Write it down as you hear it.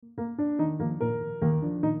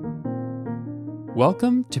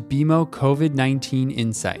Welcome to BMO COVID-19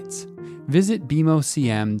 Insights. Visit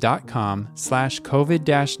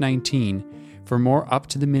bmocm.com/COVID-19 for more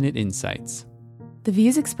up-to-the-minute insights. The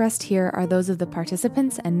views expressed here are those of the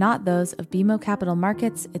participants and not those of BMO Capital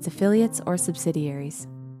Markets, its affiliates, or subsidiaries.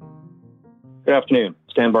 Good afternoon.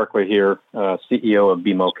 Stan Barclay here, CEO of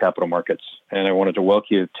BMO Capital Markets, and I wanted to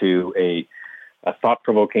welcome you to a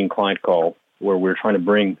thought-provoking client call where we're trying to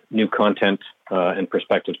bring new content and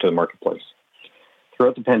perspectives to the marketplace.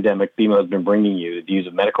 Throughout the pandemic, BMO has been bringing you the views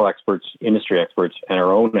of medical experts, industry experts, and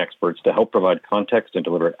our own experts to help provide context and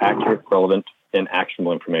deliver accurate, relevant, and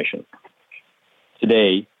actionable information.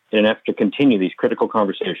 Today, in an effort to continue these critical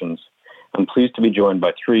conversations, I'm pleased to be joined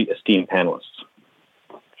by three esteemed panelists.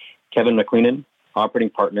 Kevin McLennan, Operating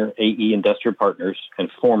Partner, AE Industrial Partners,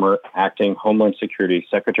 and former Acting Homeland Security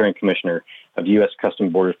Secretary and Commissioner of U.S. Customs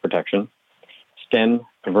and Borders Protection. Sten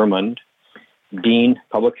Vermund, Dean,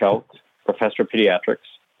 Public Health, Professor of Pediatrics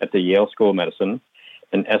at the Yale School of Medicine,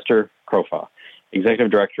 and Esther Krofa,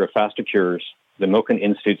 Executive Director of Faster Cures, the Milken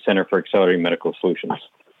Institute Center for Accelerating Medical Solutions.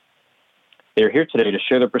 They are here today to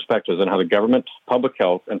share their perspectives on how the government, public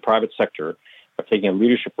health, and private sector are taking a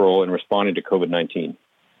leadership role in responding to COVID-19.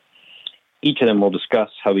 Each of them will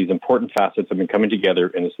discuss how these important facets have been coming together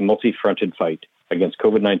in this multi-fronted fight against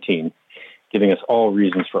COVID-19, giving us all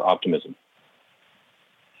reasons for optimism.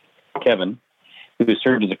 Kevin, who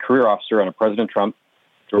served as a career officer under President Trump,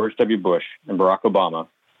 George W. Bush, and Barack Obama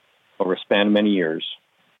over a span of many years,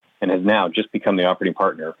 and has now just become the operating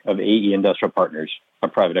partner of AE Industrial Partners, a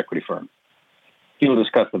private equity firm. He will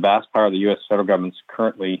discuss the vast power of the U.S. federal government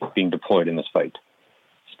currently being deployed in this fight.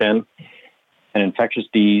 Sten, an infectious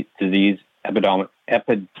disease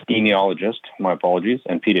epidemiologist,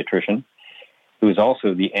 and pediatrician, who is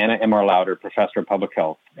also the Anna M.R. Lauder Professor of Public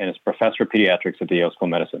Health and is Professor of Pediatrics at the Yale School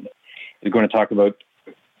of Medicine, is going to talk about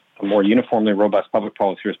a more uniformly robust public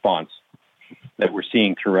policy response that we're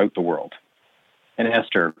seeing throughout the world. And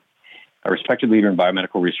Esther, a respected leader in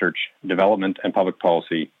biomedical research, development, and public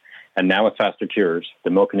policy, and now with Faster Cures,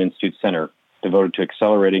 the Milken Institute Center devoted to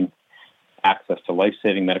accelerating access to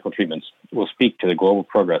life-saving medical treatments, will speak to the global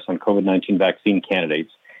progress on COVID-19 vaccine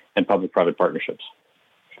candidates and public-private partnerships.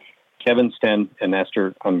 Kevin, Sten, and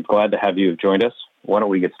Esther, I'm glad to have you joined us. Why don't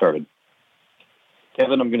we get started?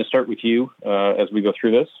 Kevin, I'm going to start with you as we go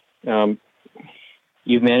through this.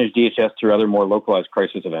 You've managed DHS through other more localized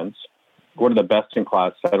crisis events. What are the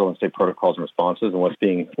best-in-class federal and state protocols and responses, and what's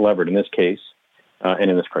being levered in this case and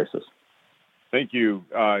in this crisis? Thank you.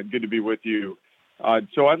 Good to be with you.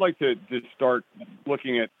 So I'd like to just start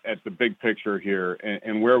looking at the big picture here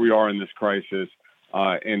and where we are in this crisis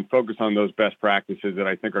and focus on those best practices that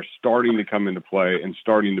I think are starting to come into play and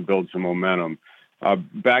starting to build some momentum.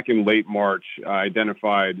 Back in late March, I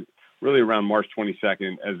identified really around March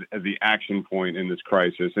 22nd as the action point in this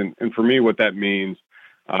crisis. And for me, what that means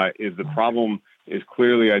is the problem is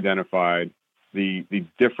clearly identified. The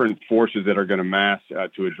different forces that are going to mass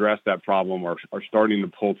to address that problem are starting to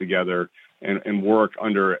pull together and work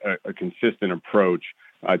under a consistent approach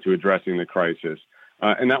to addressing the crisis.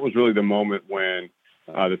 And that was really the moment when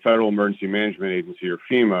the Federal Emergency Management Agency, or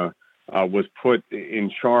FEMA, was put in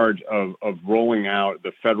charge of rolling out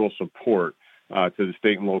the federal support to the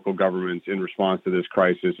state and local governments in response to this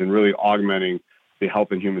crisis and really augmenting the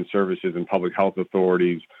Health and Human Services and public health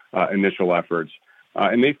authorities' initial efforts.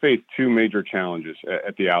 And they faced two major challenges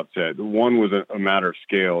at the outset. One was a matter of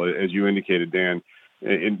scale. As you indicated, Dan,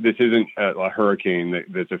 this isn't a hurricane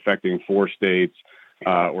that's affecting 4 states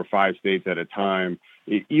or 5 states at a time.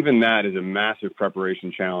 Even that is a massive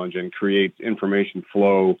preparation challenge and creates information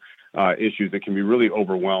flow issues that can be really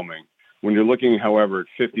overwhelming. When you're looking, however, at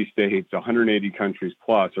 50 states, 180 countries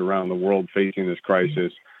plus around the world facing this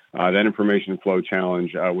crisis, that information flow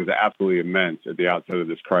challenge was absolutely immense at the outset of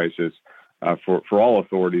this crisis for all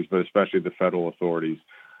authorities, but especially the federal authorities.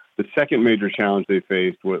 The second major challenge they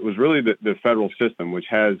faced was really the federal system, which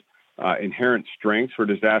has inherent strengths for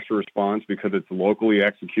disaster response because it's locally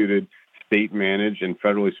executed, state managed, and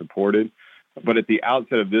federally supported. But at the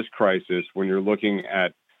outset of this crisis, when you're looking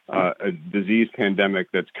at a disease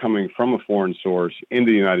pandemic that's coming from a foreign source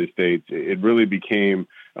into the United States, it really became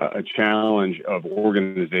a challenge of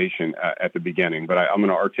organization at the beginning. But I'm going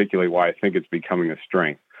to articulate why I think it's becoming a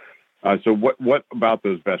strength. So what about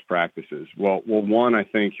those best practices? Well, one, I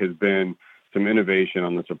think, has been some innovation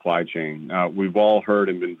on the supply chain. We've all heard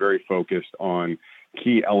and been very focused on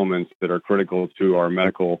key elements that are critical to our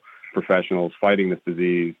medical professionals fighting this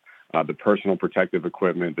disease, the personal protective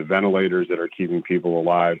equipment, the ventilators that are keeping people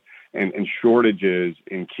alive, and shortages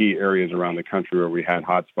in key areas around the country where we had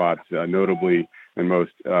hotspots, notably and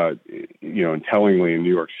most, and tellingly in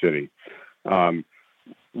New York City.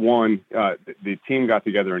 One, the team got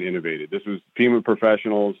together and innovated. This was FEMA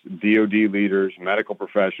professionals, DoD leaders, medical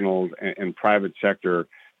professionals, and private sector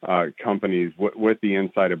companies with the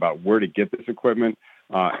insight about where to get this equipment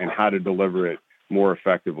and how to deliver it more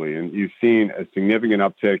effectively. And you've seen a significant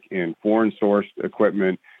uptick in foreign-sourced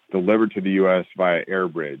equipment delivered to the U.S. via air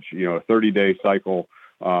bridge. A 30-day cycle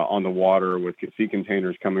on the water with sea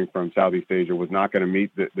containers coming from Southeast Asia was not going to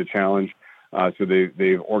meet the challenge. So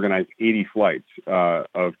they've organized 80 flights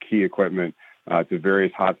of key equipment to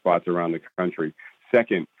various hotspots around the country.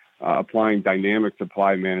 Second, applying dynamic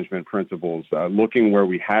supply management principles, looking where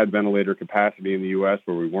we had ventilator capacity in the U.S.,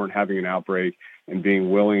 where we weren't having an outbreak, and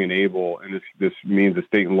being willing and able, and this means the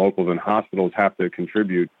state and locals and hospitals have to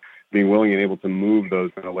contribute, being willing and able to move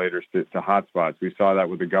those ventilators to hotspots. We saw that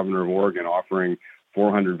with the governor of Oregon offering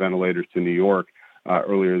 400 ventilators to New York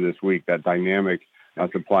earlier this week. That dynamic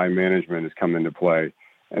supply management has come into play.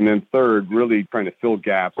 And then third, really trying to fill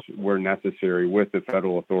gaps where necessary with the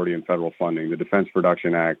federal authority and federal funding. The Defense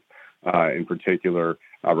Production Act, in particular,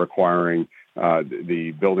 requiring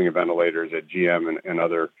the building of ventilators at GM and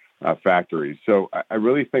other factories. So I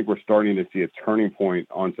really think we're starting to see a turning point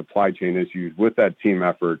on supply chain issues with that team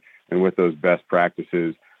effort and with those best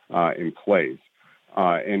practices in place.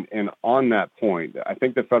 And on that point, I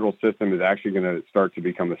think the federal system is actually going to start to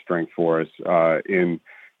become a strength for us in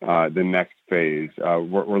the next phase.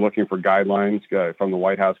 We're looking for guidelines from the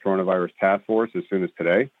White House Coronavirus Task Force as soon as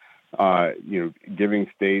today,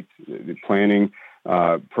 giving states the planning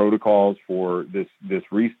protocols for this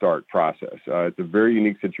restart process. It's a very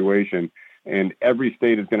unique situation, and every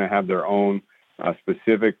state is going to have their own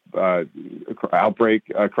specific outbreak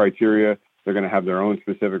criteria. They're going to have their own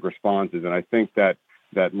specific responses. And I think that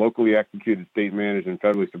locally executed, state managed, and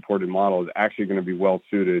federally supported model is actually going to be well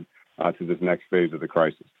suited to this next phase of the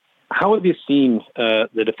crisis. How have you seen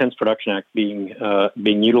the Defense Production Act being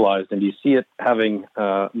utilized, and do you see it having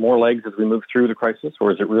more legs as we move through the crisis,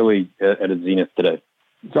 or is it really at its zenith today?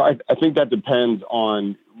 So I think that depends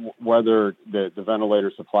on whether the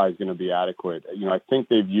ventilator supply is going to be adequate. I think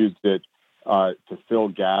they've used it to fill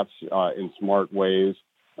gaps in smart ways.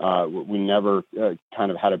 We never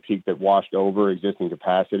kind of had a peak that washed over existing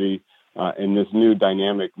capacity. And this new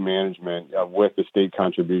dynamic management with the state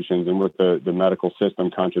contributions and with the medical system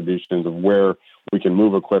contributions of where we can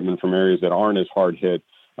move equipment from areas that aren't as hard hit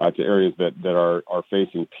to areas that are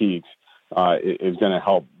facing peaks is going to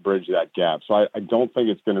help bridge that gap. So I don't think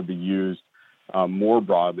it's going to be used more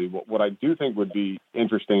broadly. What I do think would be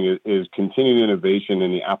interesting is continued innovation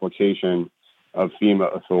in the application of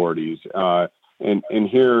FEMA authorities. And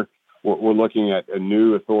here we're looking at a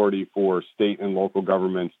new authority for state and local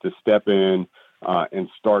governments to step in and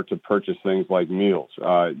start to purchase things like meals.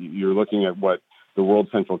 You're looking at what the World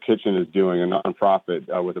Central Kitchen is doing, a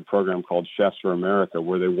nonprofit with a program called Chefs for America,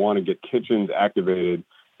 where they want to get kitchens activated,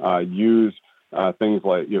 use things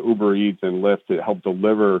like Uber Eats and Lyft to help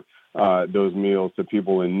deliver those meals to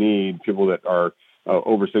people in need, people that are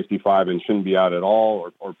over 65 and shouldn't be out at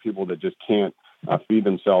all, or people that just can't feed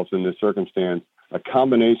themselves in this circumstance. A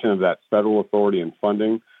combination of that federal authority and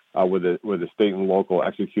funding with a state and local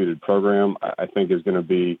executed program, I think is going to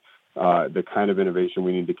be the kind of innovation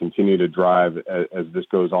we need to continue to drive as this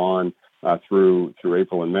goes on through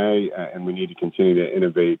April and May, and we need to continue to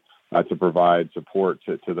innovate to provide support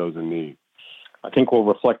to those in need. I think we'll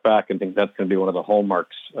reflect back and think that's going to be one of the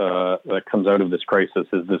hallmarks that comes out of this crisis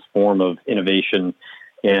is this form of innovation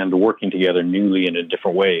and working together newly and in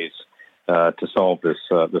different ways to solve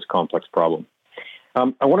this complex problem.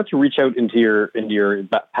 I wanted to reach out into your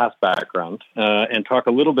past background and talk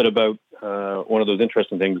a little bit about one of those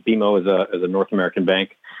interesting things. BMO is a North American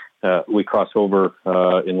bank. We cross over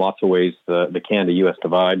in lots of ways the Canada-U.S.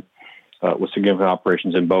 divide with significant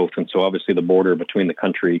operations in both. And so obviously the border between the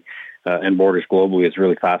country and borders globally is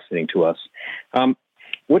really fascinating to us.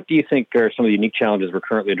 What do you think are some of the unique challenges we're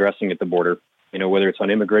currently addressing at the border? Whether it's on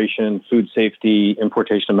immigration, food safety,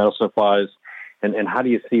 importation of medical supplies, and how do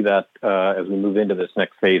you see that as we move into this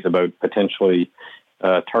next phase about potentially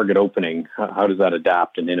target opening? How does that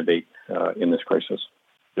adapt and innovate in this crisis?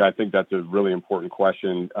 Yeah, I think that's a really important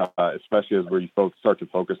question, especially as we start to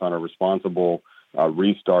focus on a responsible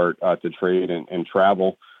restart to trade and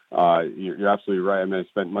travel. You're absolutely right. I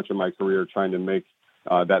spent much of my career trying to make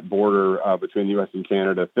that border between the U.S. and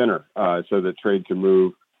Canada thinner so that trade can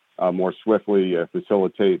move more swiftly,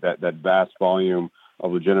 facilitate that vast volume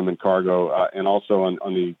of legitimate cargo, and also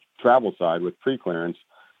on the travel side with pre-clearance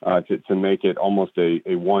to make it almost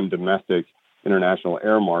a one domestic international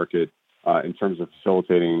air market in terms of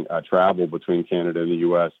facilitating travel between Canada and the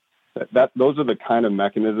U.S. those are the kind of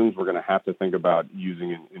mechanisms we're going to have to think about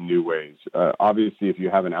using in new ways. Obviously, if you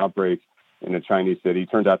have an outbreak in a Chinese city,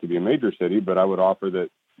 turns out to be a major city, but I would offer that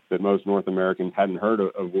most North Americans hadn't heard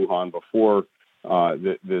of Wuhan before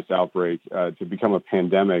this outbreak to become a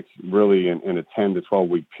pandemic really in a 10 to 12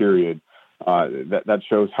 week period. That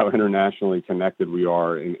shows how internationally connected we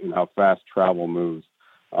are and how fast travel moves.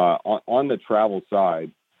 On the travel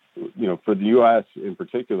side, for the U.S. in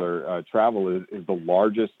particular, travel is the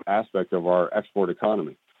largest aspect of our export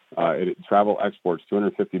economy. Travel exports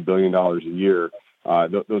 $250 billion a year.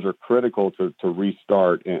 Those are critical to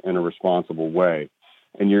restart in a responsible way.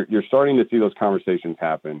 And you're starting to see those conversations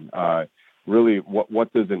happen. Really,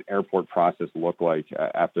 what does an airport process look like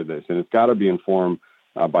after this? And it's got to be informed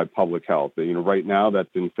by public health. Right now that's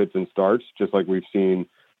in fits and starts, just like we've seen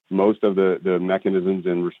most of the mechanisms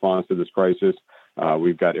in response to this crisis.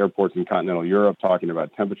 We've got airports in continental Europe talking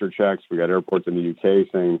about temperature checks. We got airports in the UK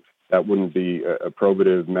saying that wouldn't be a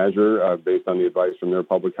probative measure based on the advice from their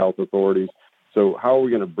public health authorities. So how are we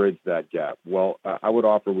going to bridge that gap? Well, I would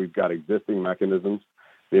offer we've got existing mechanisms.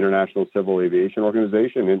 The International Civil Aviation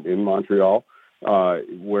Organization in Montreal,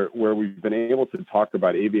 where we've been able to talk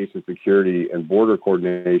about aviation security and border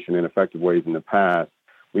coordination in effective ways in the past.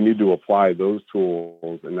 We need to apply those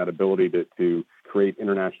tools and that ability to create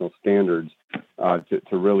international standards to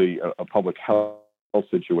really a public health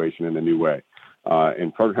situation in a new way.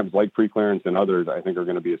 And programs like preclearance and others, I think, are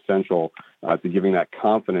going to be essential to giving that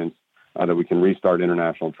confidence that we can restart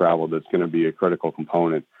international travel. That's going to be a critical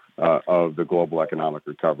component of the global economic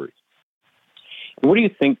recovery. What do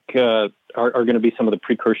you think are going to be some of the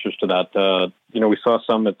precursors to that? We saw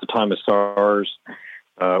some at the time of SARS,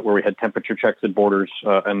 where we had temperature checks at borders,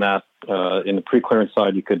 and that in the preclearance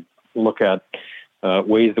side, you could look at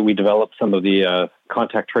ways that we develop some of the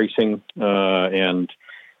contact tracing and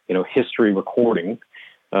history recording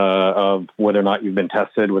of whether or not you've been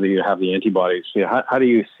tested, whether you have the antibodies. How do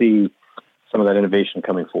you see some of that innovation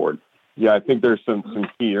coming forward? Yeah, I think there's some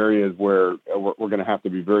key areas where we're going to have to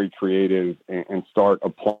be very creative and start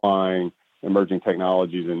applying emerging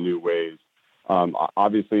technologies in new ways.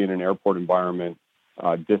 Obviously, in an airport environment,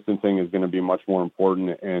 distancing is going to be much more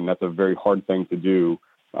important, and that's a very hard thing to do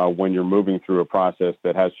when you're moving through a process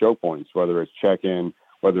that has choke points, whether it's check-in,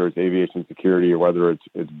 whether it's aviation security, or whether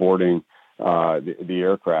it's boarding the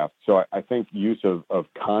aircraft. So I think use of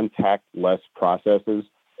contactless processes,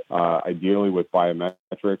 ideally with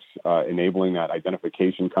biometrics, enabling that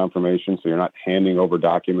identification confirmation so you're not handing over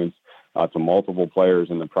documents to multiple players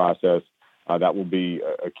in the process. That will be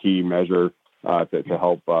a key measure to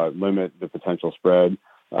help limit the potential spread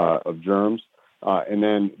of germs. And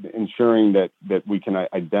then ensuring that we can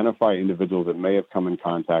identify individuals that may have come in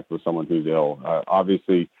contact with someone who's ill.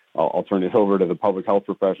 Obviously, I'll turn it over to the public health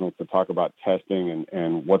professionals to talk about testing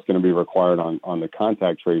and what's going to be required on the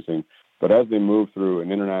contact tracing. But as they move through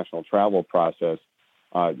an international travel process,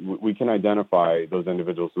 we can identify those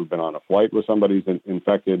individuals who've been on a flight with somebody who's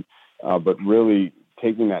infected, but really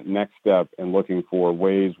taking that next step and looking for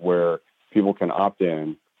ways where people can opt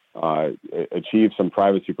in, achieve some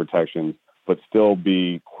privacy protections, but still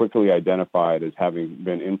be quickly identified as having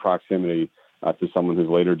been in proximity to someone who's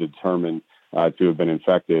later determined to have been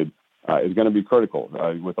infected is going to be critical.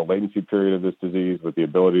 With the latency period of this disease, with the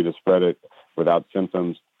ability to spread it without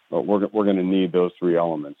symptoms, we're going to need those three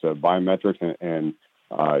elements: biometrics and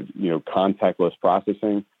contactless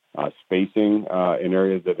processing, spacing in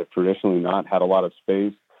areas that have traditionally not had a lot of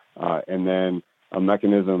space, and then a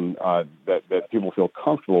mechanism that people feel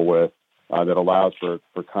comfortable with that allows for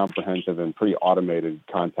comprehensive and pretty automated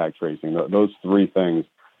contact tracing. Those three things,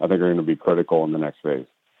 I think, are going to be critical in the next phase.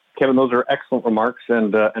 Kevin, those are excellent remarks,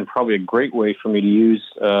 and probably a great way for me to use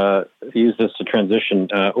this to transition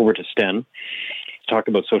over to Sten. Talk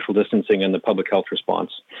about social distancing and the public health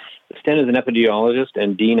response. Sten is an epidemiologist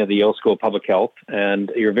and dean of the Yale School of Public Health, and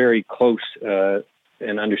you're very close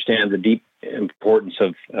and understand the deep importance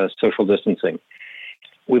of social distancing.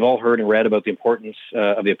 We've all heard and read about the importance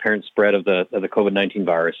of the apparent spread of the COVID-19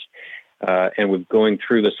 virus, and we're going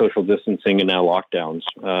through the social distancing and now lockdowns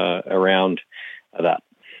around that.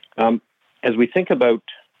 As we think about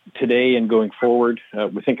today and going forward,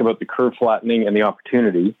 we think about the curve flattening and the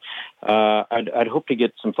opportunity. I'd hope to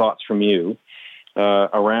get some thoughts from you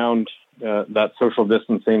around that social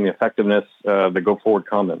distancing, the effectiveness, the go-forward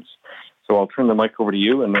comments. So I'll turn the mic over to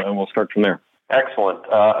you, and we'll start from there. Excellent.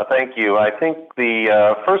 Thank you. I think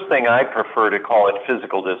the first thing I prefer to call it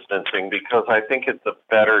physical distancing because I think it's a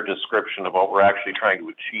better description of what we're actually trying to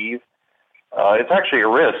achieve. It's actually a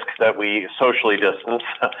risk that we socially distance,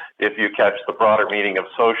 if you catch the broader meaning of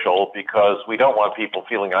social, because we don't want people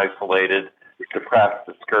feeling isolated depressed,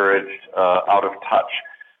 discouraged, out of touch.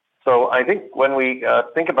 So I think when we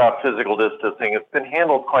think about physical distancing, it's been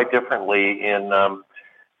handled quite differently in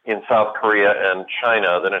South Korea and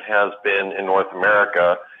China than it has been in North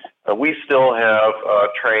America. We still have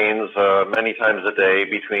trains many times a day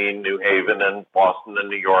between New Haven and Boston and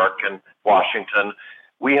New York and Washington.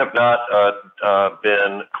 We have not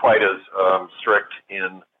been quite as strict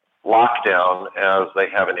in lockdown as they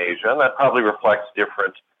have in Asia, and that probably reflects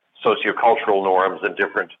different sociocultural norms and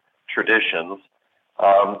different traditions.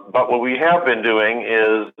 But what we have been doing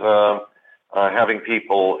is having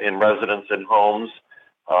people in residence in homes,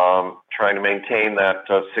 trying to maintain that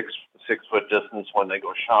 6 foot distance when they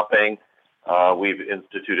go shopping. We've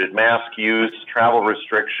instituted mask use, travel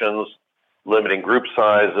restrictions, limiting group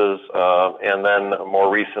sizes, and then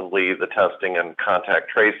more recently, the testing and contact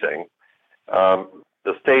tracing.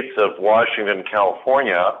 The states of Washington and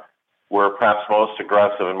California were perhaps most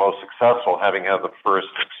aggressive and most successful, having had the first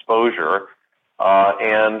exposure.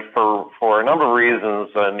 And for a number of reasons,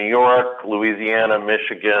 New York, Louisiana,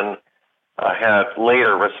 Michigan had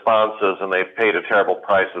later responses, and they've paid a terrible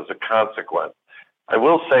price as a consequence. I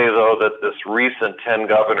will say, though, that this recent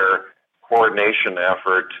 10-governor coordination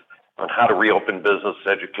effort on how to reopen business,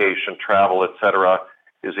 education, travel, et cetera,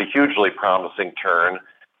 is a hugely promising turn.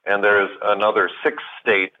 And there's another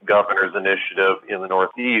 6-state governors initiative in the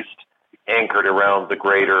Northeast anchored around the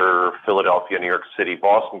greater Philadelphia, New York City,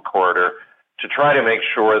 Boston corridor to try to make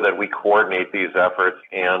sure that we coordinate these efforts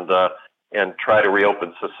and try to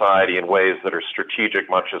reopen society in ways that are strategic,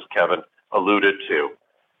 much as Kevin alluded to.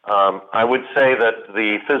 I would say that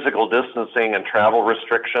the physical distancing and travel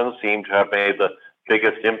restrictions seem to have made the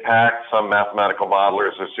biggest impact. Some mathematical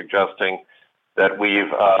modelers are suggesting that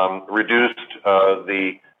we've reduced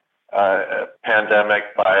the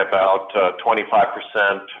pandemic by about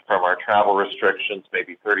 25% from our travel restrictions,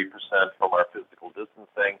 maybe 30% from our physical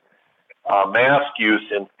distancing. Mask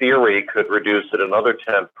use, in theory, could reduce it another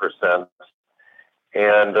 10%.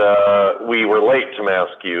 And we were late to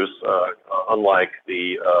mask use, unlike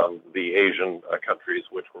the Asian countries,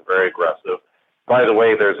 which were very aggressive. By the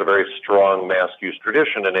way, there's a very strong mask use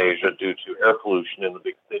tradition in Asia due to air pollution in the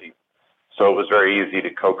big cities. So it was very easy to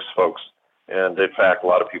coax folks. And in fact, a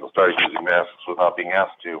lot of people started using masks without being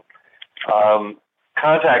asked to.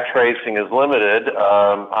 Contact tracing is limited.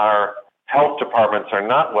 Our health departments are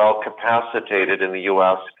not well capacitated in the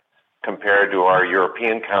U.S. compared to our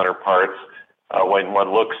European counterparts. When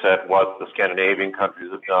one looks at what the Scandinavian countries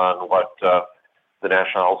have done, what the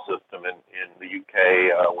national health system in the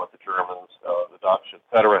UK, what the Germans, the Dutch, et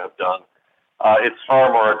cetera, have done, it's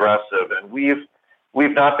far more aggressive. And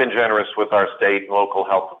we've not been generous with our state and local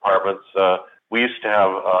health departments. We used to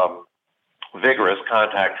have vigorous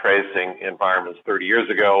contact tracing environments 30 years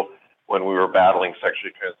ago when we were battling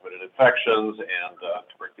sexually transmitted infections and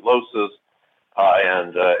tuberculosis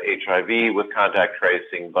and HIV with contact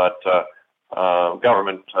tracing, but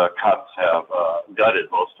government cuts have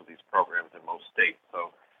gutted most of these programs in most states.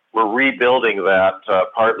 So we're rebuilding that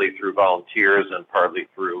partly through volunteers and partly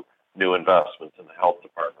through new investments in the health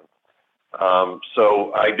department.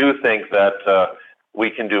 So I do think that we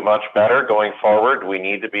can do much better going forward. We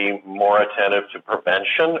need to be more attentive to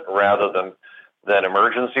prevention rather than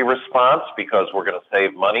emergency response, because we're going to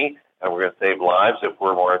save money and we're going to save lives if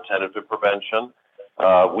we're more attentive to prevention.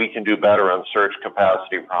 We can do better on surge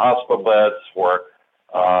capacity for hospital beds, for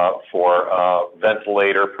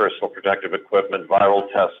ventilator, personal protective equipment, viral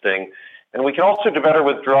testing. And we can also do better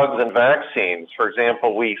with drugs and vaccines. For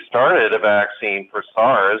example, we started a vaccine for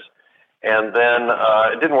SARS, and then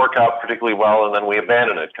it didn't work out particularly well, and then we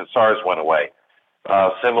abandoned it because SARS went away.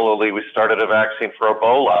 Similarly, we started a vaccine for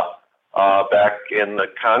Ebola back in the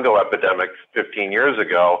Congo epidemic 15 years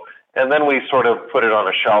ago, and then we sort of put it on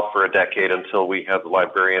a shelf for a decade until we had the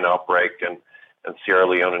Liberian outbreak and Sierra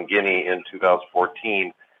Leone and Guinea in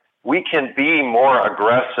 2014. We can be more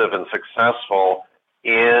aggressive and successful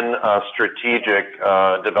in strategic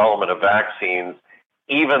development of vaccines,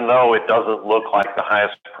 even though it doesn't look like the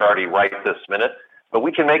highest priority right this minute. But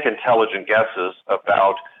we can make intelligent guesses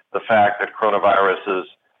about the fact that coronaviruses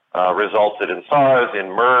resulted in SARS,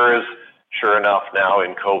 in MERS, sure enough now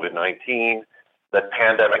in COVID-19, that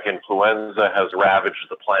pandemic influenza has ravaged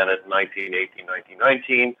the planet in 1918,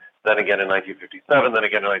 1919, then again in 1957, then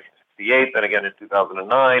again in 1968, then again in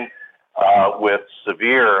 2009, with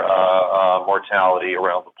severe mortality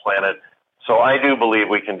around the planet. So I do believe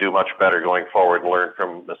we can do much better going forward and learn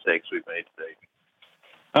from mistakes we've made today.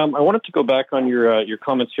 I wanted to go back on your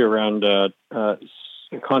comments here around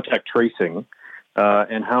contact tracing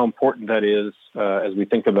and how important that is as we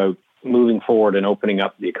think about moving forward and opening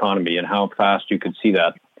up the economy and how fast you could see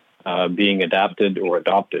that. being adapted or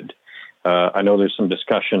adopted. I know there's some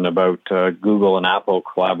discussion about Google and Apple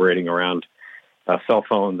collaborating around cell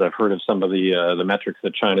phones. I've heard of some of the metrics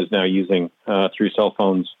that China is now using through cell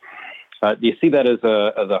phones. Do you see that as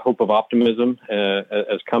a hope of optimism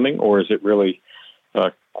as coming, or is it really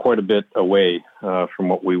quite a bit away from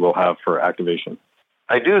what we will have for activation?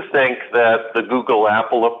 I do think that the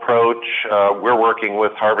Google-Apple approach, we're working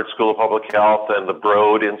with Harvard School of Public Health and the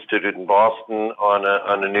Broad Institute in Boston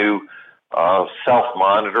on a new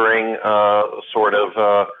self-monitoring sort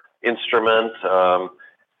of instrument.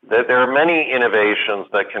 There are many innovations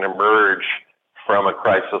that can emerge from a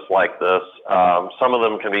crisis like this. Some of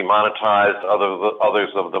them can be monetized, others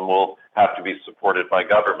of them will have to be supported by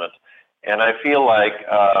government. And I feel like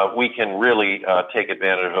we can really take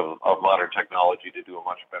advantage of modern technology to do a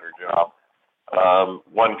much better job.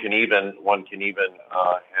 One can even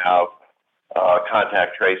have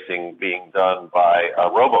contact tracing being done by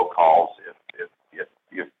robocalls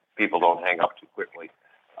if people don't hang up too quickly.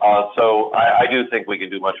 So I do think we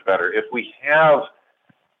can do much better. If we have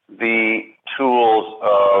the tools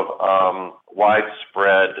of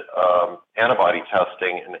widespread antibody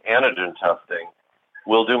testing and antigen testing,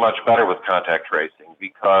 we'll do much better with contact tracing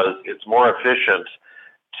because it's more efficient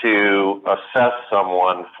to assess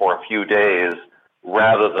someone for a few days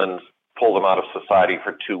rather than pull them out of society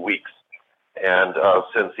for 2 weeks. And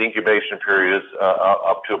since the incubation period is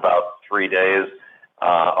up to about 3 days,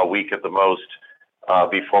 a week at the most,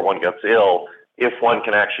 before one gets ill, if one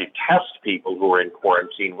can actually test people who are in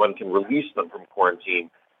quarantine, one can release them from quarantine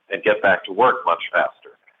and get back to work much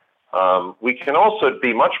faster. We can also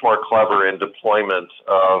be much more clever in deployment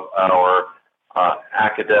of our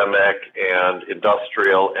academic and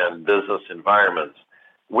industrial and business environments.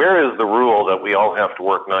 Where is the rule that we all have to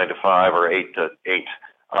work 9 to 5 or 8 to 8?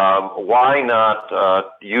 Why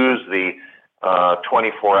not use the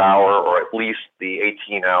 24-hour or at least the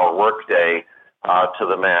 18-hour workday to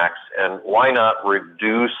the max? And why not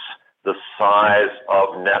reduce the size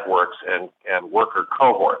of networks and worker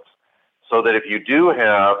cohorts so that if you do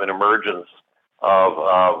have an emergence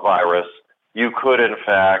of virus, you could in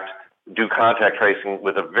fact do contact tracing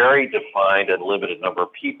with a very defined and limited number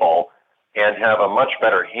of people and have a much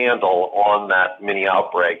better handle on that mini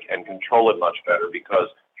outbreak and control it much better because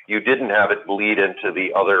you didn't have it bleed into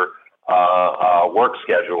the other work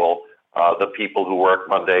schedule, the people who work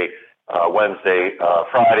Monday, Wednesday,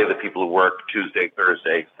 Friday, the people who work Tuesday,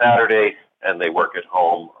 Thursday, Saturday, and they work at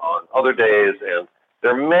home on other days. And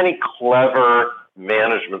there are many clever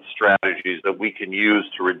management strategies that we can use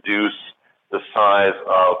to reduce the size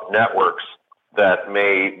of networks that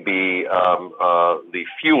may be the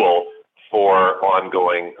fuel for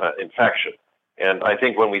ongoing infection. And I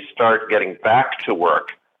think when we start getting back to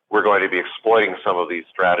work, we're going to be exploiting some of these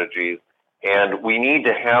strategies. And we need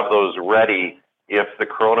to have those ready if the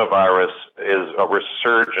coronavirus is a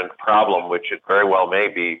resurgent problem, which it very well may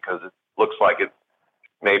be, because it looks like it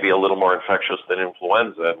may be a little more infectious than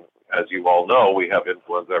influenza. As you all know, we have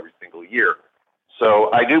influenza every single year.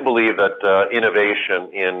 So I do believe that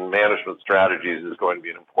innovation in management strategies is going to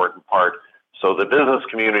be an important part. So the business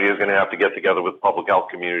community is going to have to get together with the public health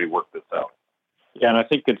community to work this out. Yeah, and I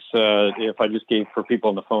think it's, if I just gave for people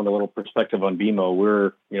on the phone a little perspective on BMO,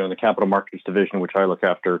 we're, in the capital markets division, which I look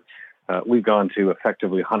after, we've gone to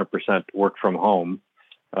effectively 100% work from home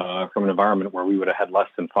from an environment where we would have had less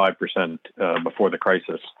than 5% before the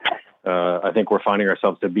crisis. I think we're finding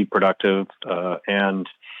ourselves to be productive and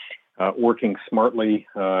working smartly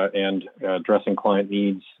and addressing client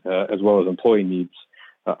needs as well as employee needs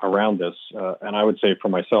around this. And I would say for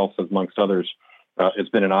myself, amongst others, it's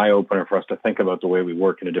been an eye-opener for us to think about the way we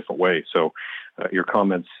work in a different way. So your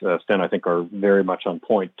comments, Sten, I think are very much on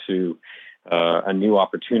point to a new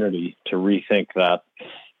opportunity to rethink that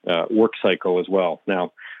work cycle as well.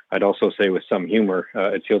 Now, I'd also say with some humor,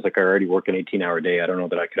 it feels like I already work an 18-hour day. I don't know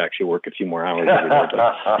that I could actually work a few more hours every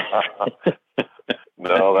day.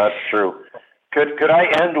 No, that's true. Could I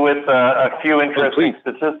end with a few interesting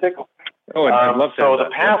statistics? Oh, I'd love to. So the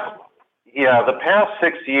past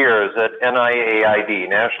 6 years at NIAID,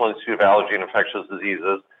 National Institute of Allergy and Infectious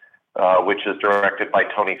Diseases, which is directed by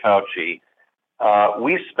Tony Fauci,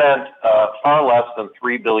 we spent far less than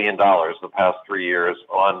 $3 billion the past 3 years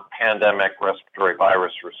on pandemic respiratory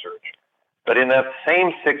virus research. But in that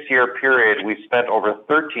same 6-year period, we spent over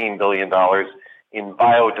 $13 billion in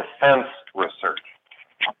biodefense research.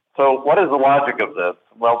 So what is the logic of this?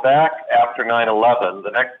 Well, back after 9/11,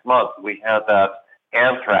 the next month, we had that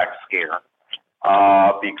anthrax scare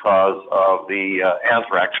because of the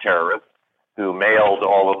anthrax terrorists who mailed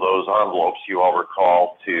all of those envelopes, you all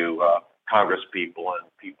recall, to Congress people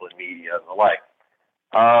and people in media and the like.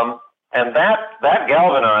 And that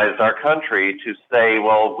galvanized our country to say,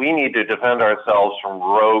 well, we need to defend ourselves from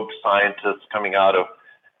rogue scientists coming out of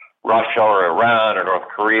Russia or Iran or North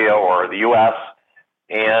Korea or the U.S.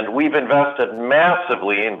 And we've invested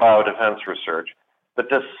massively in biodefense research. But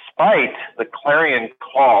despite the clarion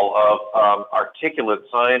call of articulate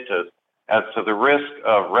scientists as to the risk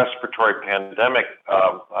of respiratory pandemic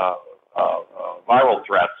viral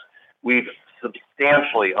threats, we've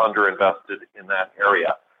substantially underinvested in that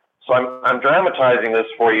area. So I'm dramatizing this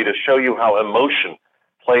for you to show you how emotion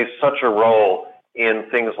plays such a role in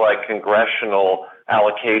things like congressional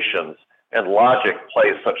allocations, and logic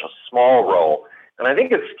plays such a small role. And I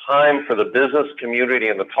think it's time for the business community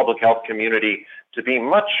and the public health community to be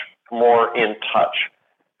much more in touch.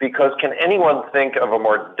 Because can anyone think of a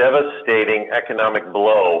more devastating economic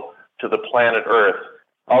blow to the planet Earth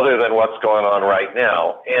other than what's going on right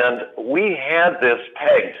now? And we had this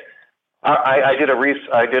pegged. I did a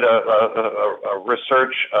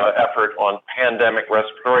research effort on pandemic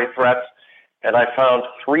respiratory threats, and I found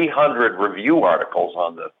 300 review articles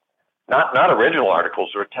on this. Not original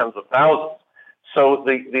articles, there are tens of thousands. So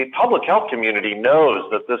the public health community knows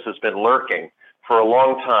that this has been lurking for a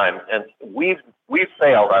long time, and we've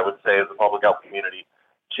failed, I would say, as a public health community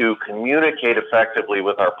to communicate effectively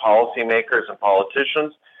with our policymakers and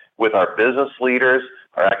politicians, with our business leaders,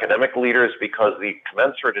 our academic leaders, because the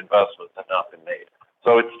commensurate investments have not been made.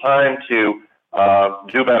 So it's time to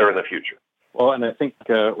do better in the future. Well, and I think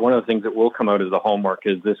one of the things that will come out as the hallmark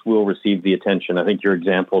is this will receive the attention. I think your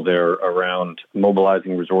example there around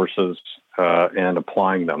mobilizing resources and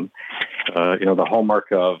applying them, the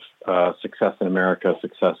hallmark of success in America,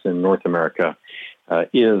 success in North America,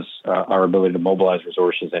 is our ability to mobilize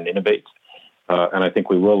resources and innovate. And I think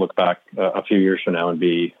we will look back a few years from now and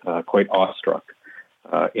be quite awestruck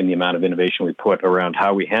in the amount of innovation we put around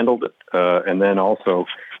how we handled it, and then also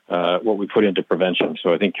what we put into prevention.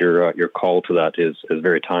 So I think your call to that is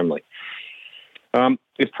very timely.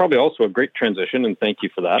 It's probably also a great transition, and thank you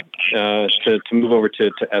for that, to move over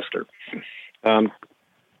to Esther.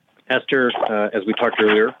 Esther, as we talked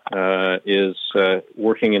earlier, is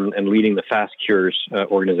working and leading the Fast Cures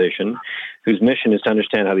organization, whose mission is to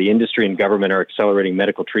understand how the industry and government are accelerating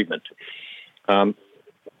medical treatment.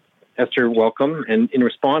 Esther, welcome. And in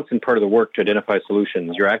response and part of the work to identify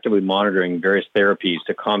solutions, you're actively monitoring various therapies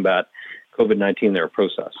to combat COVID-19 in their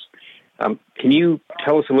process. Can you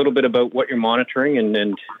tell us a little bit about what you're monitoring and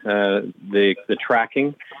the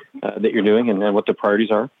tracking that you're doing and what the priorities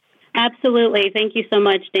are? Absolutely. Thank you so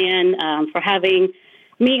much, Dan, for having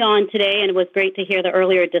me on today, and it was great to hear the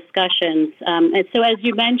earlier discussions. And so as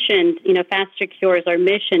you mentioned, Faster Cures, our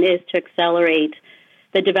mission is to accelerate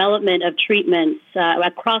the development of treatments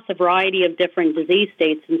across a variety of different disease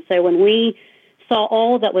states. And so when we saw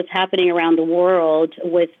all that was happening around the world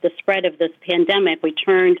with the spread of this pandemic, we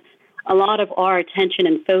turned a lot of our attention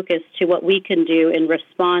and focus to what we can do in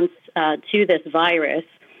response to this virus.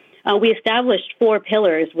 We established 4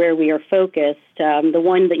 pillars where we are focused. The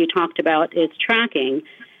one that you talked about is tracking.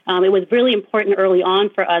 It was really important early on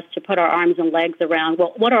for us to put our arms and legs around,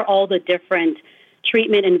 well, what are all the different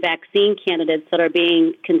treatment and vaccine candidates that are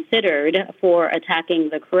being considered for attacking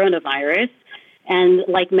the coronavirus? And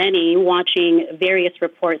like many, watching various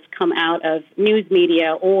reports come out of news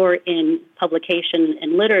media or in publication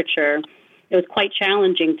and literature, it was quite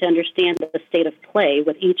challenging to understand the state of play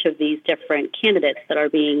with each of these different candidates that are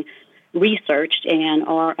being researched and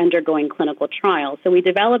are undergoing clinical trials. So we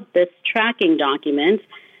developed this tracking document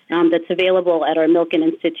that's available at our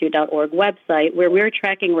milkeninstitute.org website, where we're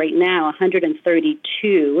tracking right now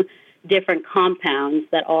 132 different compounds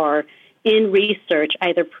that are in research,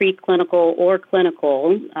 either preclinical or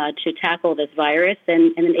clinical, to tackle this virus,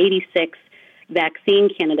 and 86 vaccine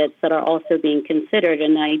candidates that are also being considered.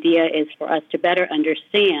 And the idea is for us to better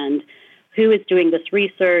understand who is doing this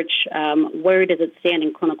research, where does it stand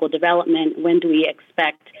in clinical development, when do we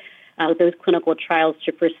expect those clinical trials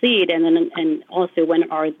to proceed, and also when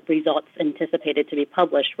are results anticipated to be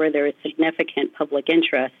published, where there is significant public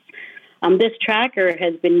interest. This tracker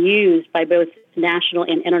has been used by both national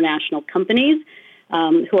and international companies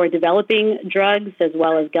who are developing drugs, as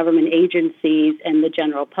well as government agencies and the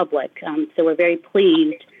general public. So we're very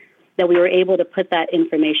pleased that we were able to put that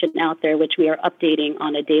information out there, which we are updating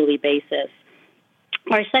on a daily basis.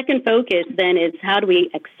 Our second focus then is how do we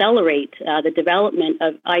accelerate the development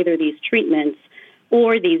of either these treatments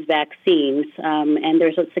or these vaccines. And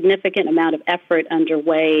there's a significant amount of effort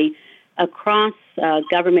underway across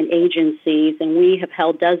government agencies, and we have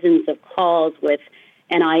held dozens of calls with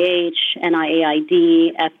NIH,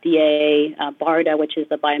 NIAID, FDA, BARDA, which is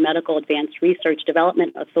the Biomedical Advanced Research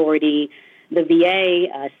Development Authority, the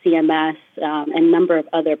VA, CMS, and a number of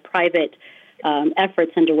other private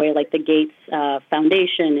efforts underway, like the Gates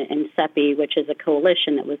Foundation and CEPI, which is a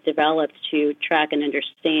coalition that was developed to track and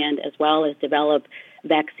understand, as well as develop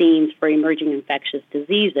vaccines for emerging infectious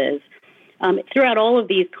diseases. Throughout all of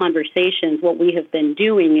these conversations, what we have been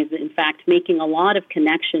doing is, in fact, making a lot of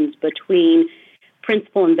connections between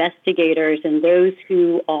principal investigators and those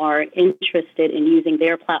who are interested in using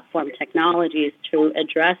their platform technologies to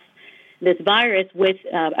address this virus with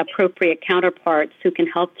appropriate counterparts who can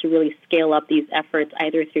help to really scale up these efforts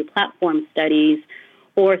either through platform studies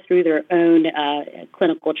or through their own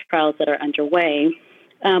clinical trials that are underway.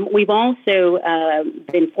 We've also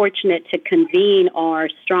been fortunate to convene our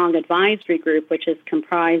strong advisory group, which is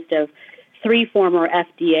comprised of 3 former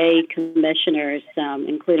FDA commissioners,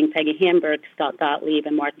 including Peggy Hamburg, Scott Gottlieb,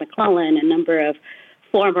 and Mark McClellan, a number of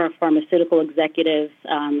former pharmaceutical executives,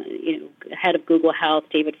 head of Google Health,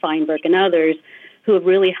 David Feinberg, and others, who have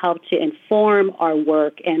really helped to inform our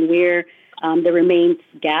work and where there remains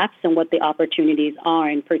gaps and what the opportunities are,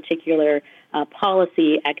 in particular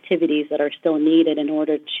policy activities that are still needed in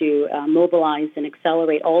order to mobilize and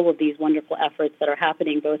accelerate all of these wonderful efforts that are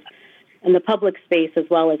happening both in the public space as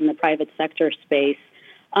well as in the private sector space.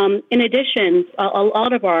 In addition, a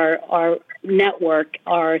lot of our network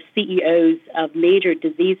are CEOs of major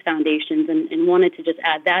disease foundations, and wanted to just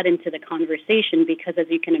add that into the conversation because, as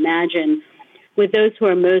you can imagine, with those who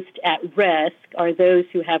are most at risk are those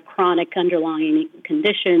who have chronic underlying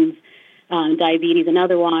conditions, diabetes and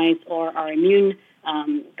otherwise, or are immune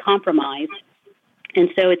compromised. And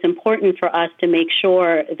so it's important for us to make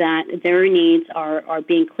sure that their needs are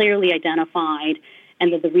being clearly identified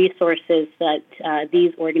and that the resources that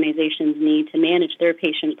these organizations need to manage their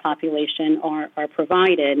patient population are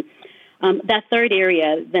provided. That third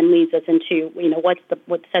area then leads us into,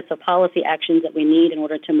 what sets of policy actions that we need in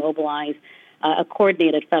order to mobilize a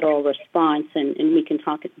coordinated federal response, and we can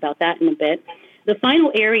talk about that in a bit. The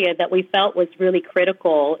final area that we felt was really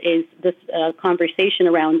critical is this conversation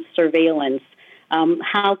around surveillance.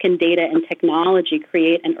 How can data and technology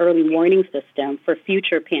create an early warning system for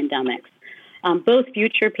future pandemics? Both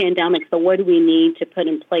future pandemics, but what do we need to put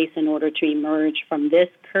in place in order to emerge from this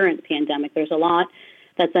current pandemic? There's a lot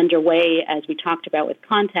that's underway, as we talked about, with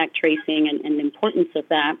contact tracing and the importance of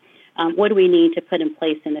that. What do we need to put in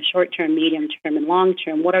place in the short term, medium term, and long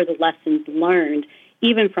term? What are the lessons learned,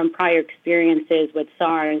 even from prior experiences with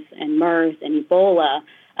SARS and MERS and Ebola,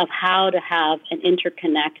 of how to have an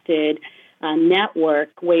interconnected network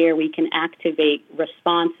where we can activate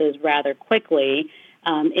responses rather quickly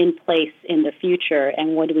in place in the future,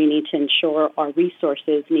 and what do we need to ensure our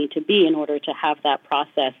resources need to be in order to have that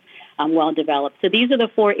process well developed. So these are the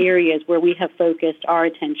 4 areas where we have focused our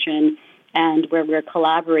attention and where we're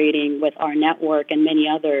collaborating with our network and many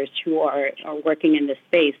others who are working in this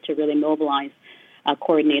space to really mobilize a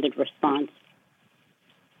coordinated response.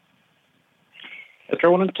 Esther, I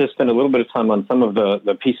wanted to spend a little bit of time on some of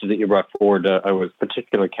the pieces that you brought forward. I was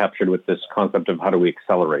particularly captured with this concept of how do we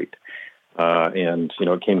accelerate. And,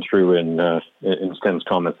 it came through in Sten's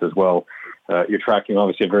comments as well. You're tracking,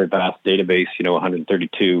 obviously, a very vast database,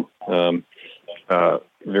 132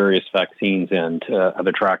 various vaccines and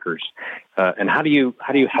other trackers. And how do you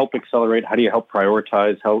help accelerate? How do you help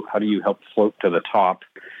prioritize? How do you help float to the top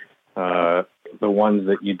the ones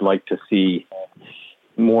that you'd like to see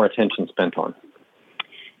more attention spent on?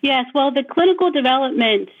 Yes, well, the clinical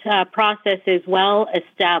development process is well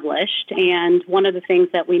established, and one of the things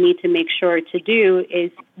that we need to make sure to do is,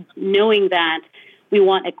 knowing that we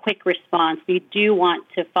want a quick response, we do want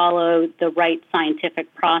to follow the right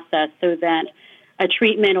scientific process so that a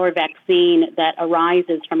treatment or vaccine that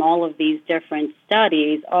arises from all of these different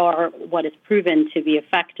studies are what is proven to be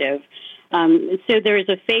effective. So there is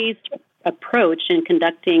a phased approach in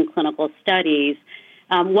conducting clinical studies.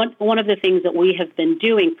 One of the things that we have been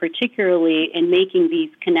doing, particularly in making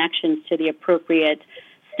these connections to the appropriate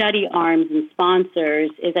study arms and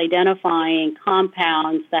sponsors, is identifying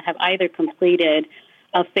compounds that have either completed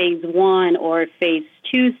a phase 1 or a phase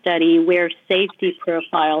 2 study where safety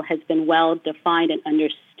profile has been well defined and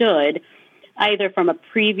understood, either from a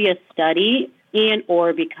previous study and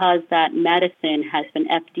or because that medicine has been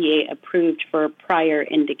FDA approved for prior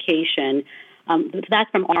indication. That's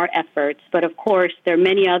from our efforts, but of course there are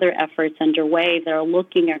many other efforts underway that are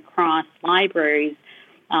looking across libraries.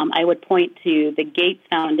 I would point to the Gates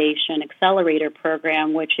Foundation Accelerator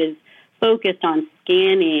Program, which is focused on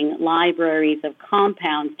scanning libraries of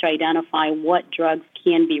compounds to identify what drugs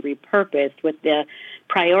can be repurposed, with the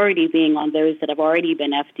priority being on those that have already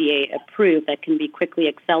been FDA approved that can be quickly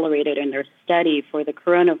accelerated in their study for the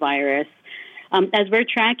coronavirus. As we're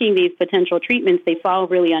tracking these potential treatments, they fall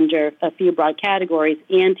really under a few broad categories.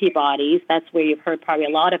 Antibodies, that's where you've heard probably a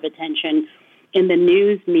lot of attention in the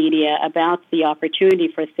news media about the opportunity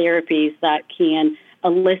for therapies that can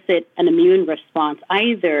elicit an immune response,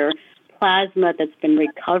 either plasma that's been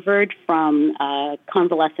recovered from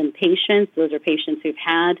convalescent patients. Those are patients who've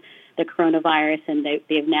had the coronavirus and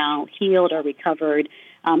they've now healed or recovered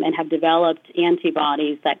and have developed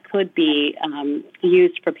antibodies that could be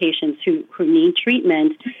used for patients who need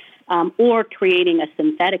treatment, or creating a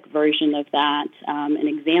synthetic version of that. An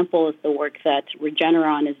example is the work that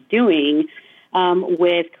Regeneron is doing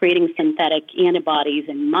with creating synthetic antibodies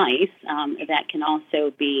in mice that can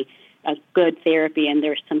also be a good therapy, and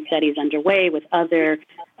there's some studies underway with other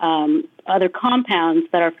compounds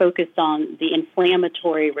that are focused on the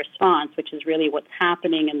inflammatory response, which is really what's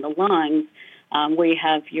happening in the lungs, where you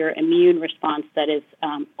have your immune response that is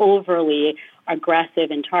overly aggressive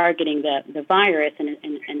in targeting the virus. And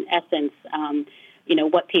in essence,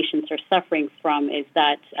 what patients are suffering from is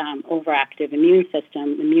that overactive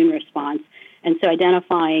immune response. And so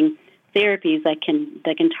identifying therapies that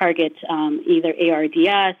can target either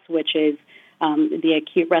ARDS, which is the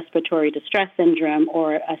acute respiratory distress syndrome,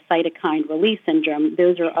 or a cytokine release syndrome.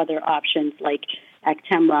 Those are other options like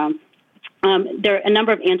Actemra. There are a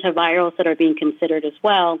number of antivirals that are being considered as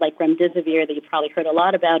well, like remdesivir that you've probably heard a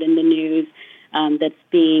lot about in the news, that's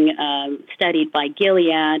being studied by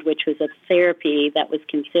Gilead, which was a therapy that was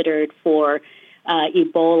considered for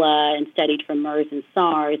Ebola and studied for MERS and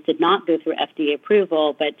SARS. Did not go through FDA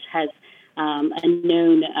approval, but has a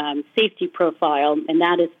known safety profile, and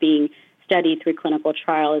that is being studied through clinical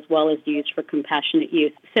trial as well as used for compassionate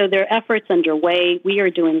use. So there are efforts underway. We are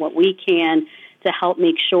doing what we can to help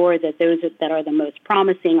make sure that those that are the most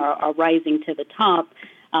promising are rising to the top.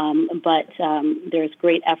 But there's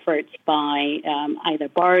great efforts by either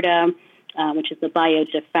BARDA, which is the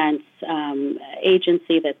biodefense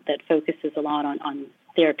agency that focuses a lot on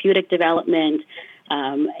therapeutic development,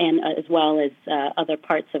 and as well as other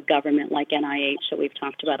parts of government like NIH that we've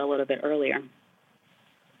talked about a little bit earlier.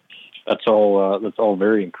 That's all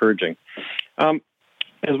very encouraging.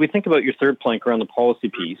 As we think about your third plank around the policy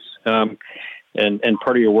piece, and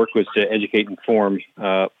part of your work was to educate and inform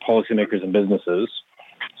policymakers and businesses,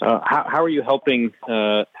 how are you helping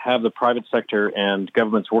have the private sector and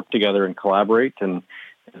governments work together and collaborate? And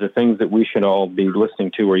the things that we should all be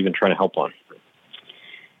listening to or even trying to help on?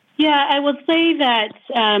 Yeah, I would say that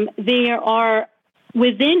there are,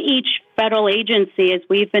 within each federal agency, as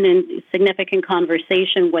we've been in significant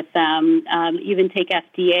conversation with them, even take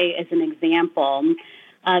FDA as an example,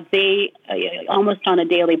 they, almost on a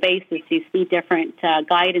daily basis, you see different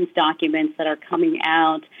guidance documents that are coming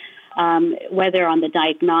out, whether on the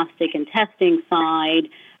diagnostic and testing side,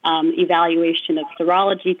 evaluation of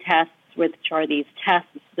serology tests, which are these tests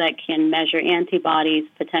that can measure antibodies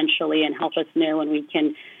potentially and help us know when we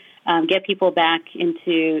can get people back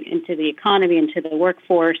into the economy, into the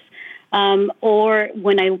workforce. Or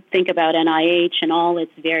when I think about NIH and all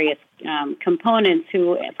its various components,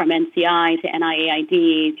 from NCI to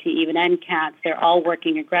NIAID to even NCATS, they're all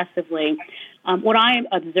working aggressively. What I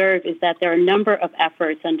observe is that there are a number of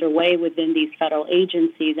efforts underway within these federal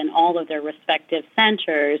agencies and all of their respective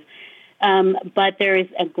centers, but there is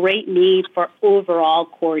a great need for overall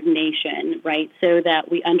coordination, right, so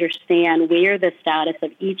that we understand where the status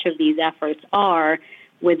of each of these efforts are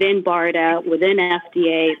within BARDA, within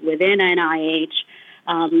FDA, within NIH,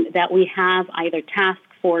 that we have either task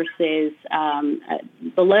forces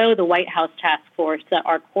below the White House task force that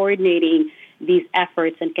are coordinating these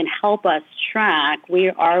efforts and can help us track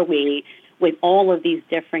where are we with all of these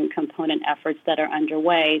different component efforts that are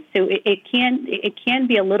underway. So it can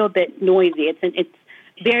be a little bit noisy. It's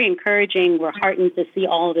very encouraging. We're heartened to see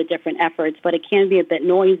all of the different efforts, but it can be a bit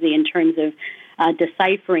noisy in terms of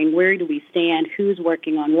deciphering where do we stand, who's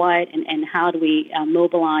working on what, and how do we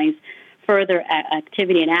mobilize further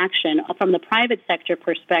activity and action. From the private sector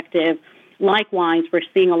perspective, likewise, we're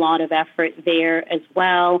seeing a lot of effort there as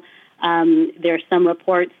well. There are some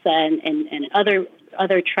reports and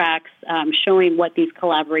other tracks showing what these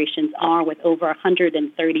collaborations are, with over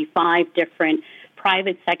 135 different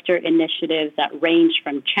private sector initiatives that range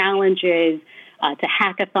from challenges to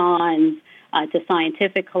hackathons to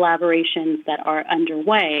scientific collaborations that are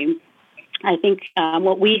underway. I think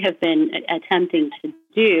what we have been attempting to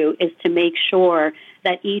do is to make sure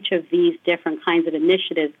that each of these different kinds of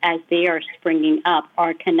initiatives, as they are springing up,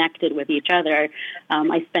 are connected with each other.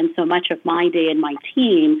 I spend so much of my day and my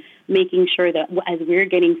team making sure that as we're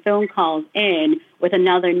getting phone calls in with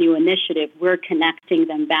another new initiative, we're connecting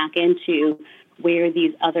them back into where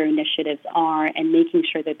these other initiatives are and making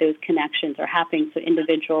sure that those connections are happening so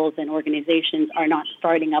individuals and organizations are not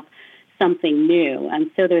starting up something new.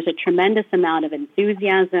 And so there's a tremendous amount of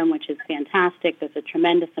enthusiasm, which is fantastic. There's a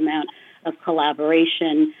tremendous amount of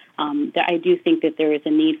collaboration. I do think that there is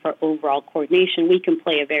a need for overall coordination. We can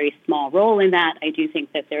play a very small role in that. I do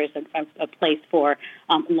think that there is a place for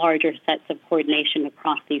larger sets of coordination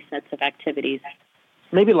across these sets of activities.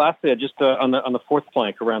 Maybe lastly, just on the fourth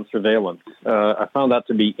plank around surveillance, I found that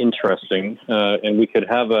to be interesting, and we could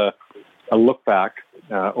have a look back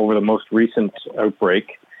over the most recent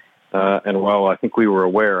outbreak. And while I think we were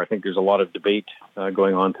aware, I think there's a lot of debate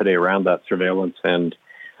going on today around that surveillance and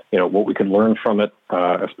what we could learn from it,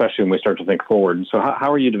 especially when we start to think forward. So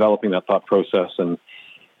how are you developing that thought process, and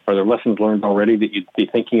are there lessons learned already that you'd be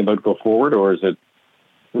thinking about go forward, or is it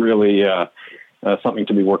really something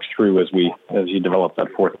to be worked through as you develop that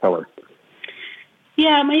fourth pillar?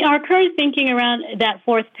 Yeah, our current thinking around that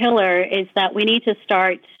fourth pillar is that we need to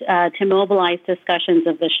start to mobilize discussions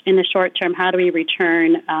in the short term. How do we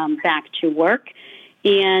return back to work?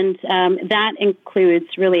 And that includes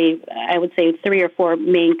really, I would say, 3 or 4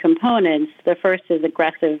 main components. The first is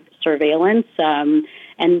aggressive surveillance and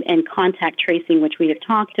contact tracing, which we have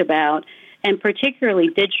talked about, and particularly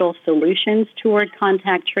digital solutions toward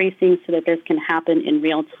contact tracing so that this can happen in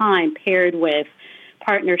real time, paired with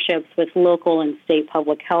partnerships with local and state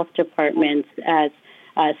public health departments, as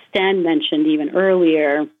Stan mentioned even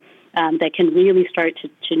earlier, that can really start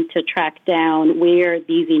to track down where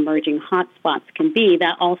these emerging hotspots can be.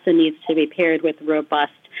 That also needs to be paired with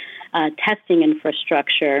robust testing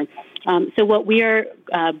infrastructure. So what we are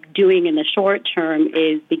doing in the short term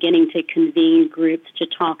is beginning to convene groups to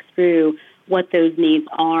talk through what those needs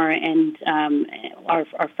are, and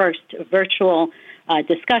our first virtual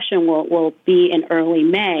discussion will be in early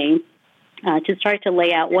May to start to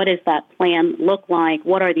lay out what does that plan look like,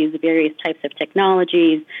 what are these various types of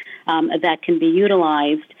technologies that can be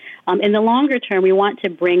utilized. In the longer term, we want to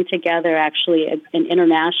bring together actually an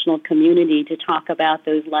international community to talk about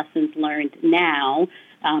those lessons learned now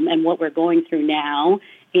and what we're going through now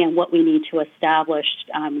and what we need to establish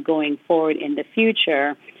going forward in the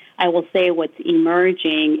future. I will say what's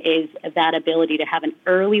emerging is that ability to have an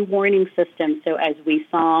early warning system. So as we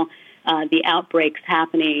saw the outbreaks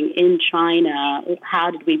happening in China,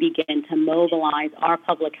 how did we begin to mobilize our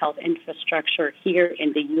public health infrastructure here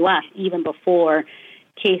in the U.S. even before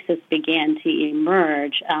cases began to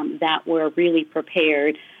emerge, that we're really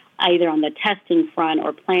prepared either on the testing front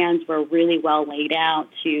or plans were really well laid out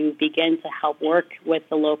to begin to help work with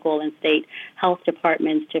the local and state health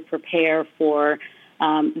departments to prepare for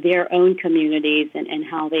their own communities and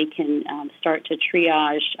how they can start to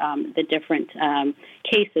triage the different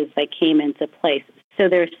cases that came into place. So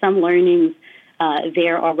there's some learnings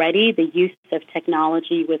there already, the use of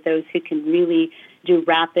technology with those who can really do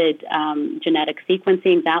rapid genetic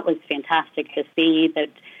sequencing. That was fantastic to see that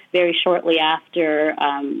very shortly after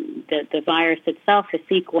the virus itself was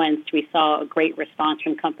sequenced, we saw a great response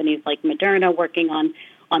from companies like Moderna working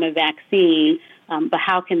on a vaccine. But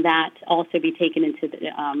how can that also be taken into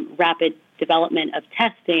the rapid development of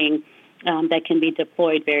testing that can be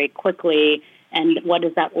deployed very quickly? And what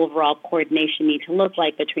does that overall coordination need to look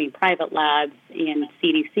like between private labs and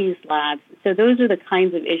CDC's labs? So those are the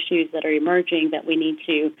kinds of issues that are emerging that we need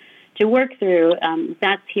to work through.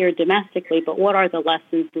 That's here domestically, but what are the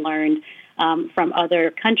lessons learned from other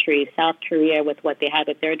countries? South Korea with what they had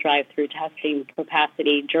with their drive-through testing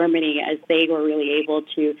capacity, Germany as they were really able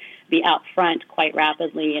to be out front quite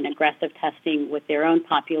rapidly in aggressive testing with their own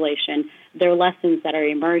population. There are lessons that are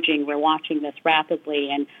emerging. We're watching this rapidly,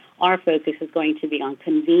 and our focus is going to be on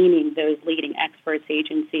convening those leading experts,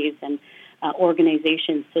 agencies, and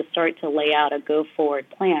organizations to start to lay out a go-forward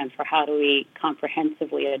plan for how do we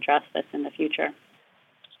comprehensively address this in the future.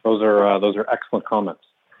 Those are excellent comments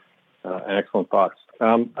and excellent thoughts.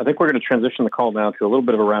 I think we're going to transition the call now to a little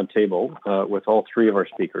bit of a roundtable with all 3 of our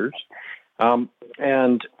speakers.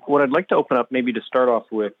 And what I'd like to open up maybe to start off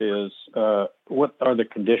with is what are the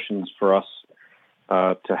conditions for us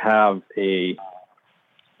to have a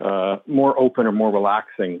more open or more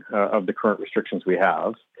relaxing of the current restrictions we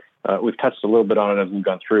have? We've touched a little bit on it as we've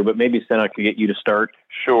gone through, but maybe, Sen, I could get you to start.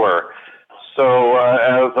 Sure. So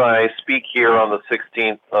as I speak here on the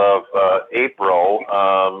 16th of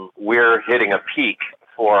April, we're hitting a peak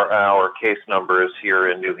for our case numbers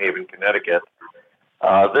here in New Haven, Connecticut.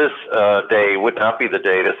 This day would not be the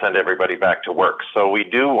day to send everybody back to work. So we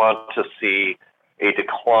do want to see a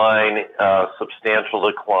decline,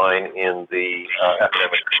 substantial decline in the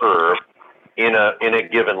epidemic curve in a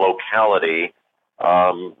given locality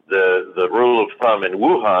the rule of thumb in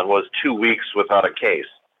Wuhan was 2 weeks without a case.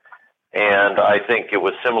 And I think it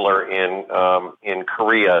was similar in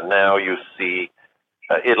Korea. Now you see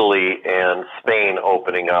Italy and Spain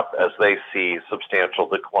opening up as they see substantial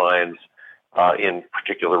declines in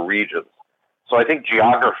particular regions. So I think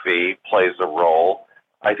geography plays a role.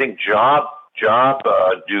 I think job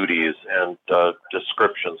duties and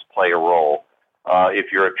descriptions play a role.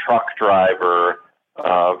 If you're a truck driver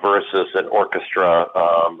versus an orchestra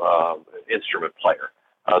instrument player,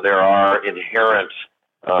 there are inherent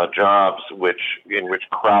jobs in which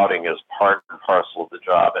crowding is part and parcel of the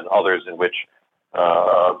job, and others in which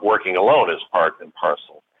working alone is part and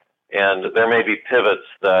parcel. And there may be pivots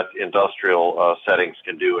that industrial settings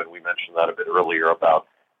can do, and we mentioned that a bit earlier about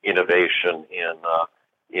innovation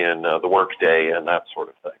in the workday and that sort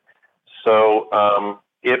of thing. So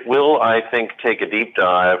it will, I think, take a deep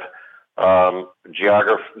dive.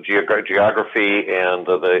 Geography and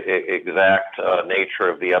the exact nature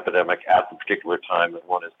of the epidemic at the particular time that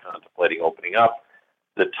one is contemplating opening up,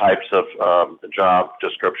 the types of job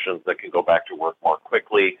descriptions that can go back to work more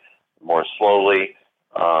quickly, more slowly.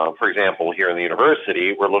 For example, here in the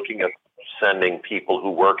university, we're looking at sending people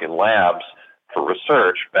who work in labs for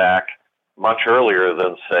research back much earlier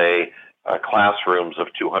than, say, classrooms of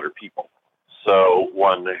 200 people. So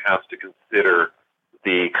one has to consider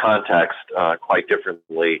the context quite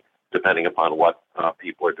differently depending upon what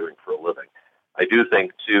people are doing for a living. I do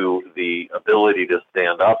think, too, the ability to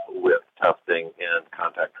stand up with testing and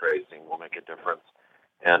contact tracing will make a difference.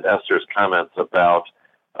 And Esther's comments about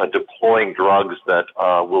deploying drugs that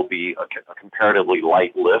will be a comparatively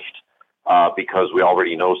light lift because we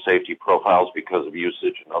already know safety profiles because of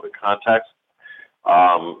usage in other contexts,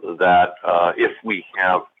 that if we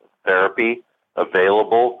have therapy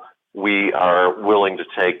available, we are willing to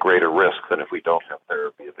take greater risk than if we don't have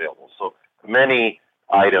therapy available. So many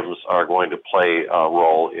items are going to play a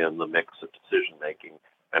role in the mix of decision making,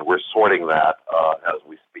 and we're sorting that as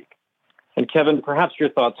we speak. And Kevin, perhaps your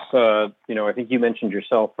thoughts, I think you mentioned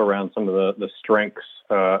yourself around some of the strengths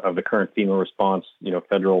of the current FEMA response,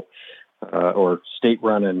 federal or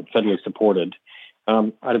state-run and federally supported.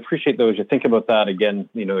 I'd appreciate, though, as you think about that, again,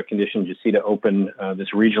 the conditions you see to open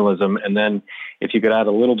this regionalism, and then if you could add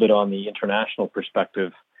a little bit on the international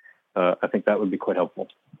perspective, I think that would be quite helpful.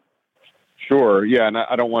 Sure. Yeah, and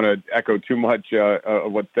I don't want to echo too much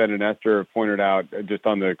of what Stan and Esther pointed out just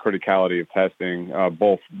on the criticality of testing,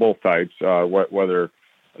 both types, whether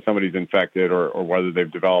somebody's infected or whether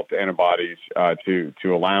they've developed antibodies to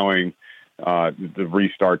allowing the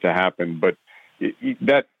restart to happen. But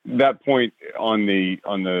that point on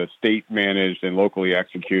the state managed and locally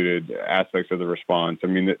executed aspects of the response, I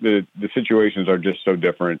mean, the situations are just so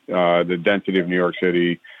different. The density of New York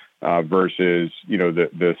City versus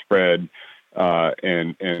the spread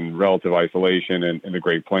and relative isolation in the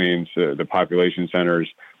Great Plains, the population centers,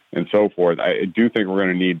 and so forth. I do think we're going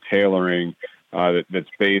to need tailoring that's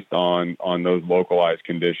based on those localized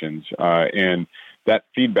conditions and that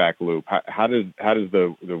feedback loop. How does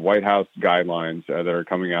the White House guidelines that are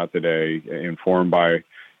coming out today, informed by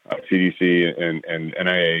CDC and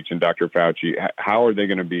NIH and Dr. Fauci, how are they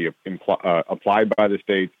going to be applied by the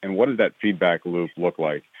states, and what does that feedback loop look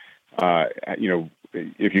like?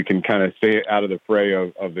 If you can kind of stay out of the fray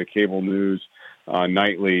of the cable news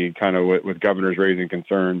nightly, kind of with governors raising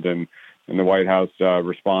concerns and the White House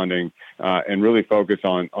responding, and really focus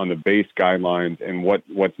on the base guidelines and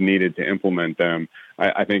what's needed to implement them.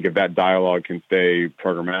 I think if that dialogue can stay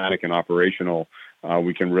programmatic and operational,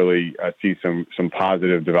 we can really see some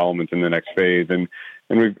positive developments in the next phase. And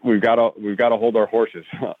we've got to hold our horses.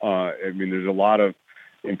 I mean, there's a lot of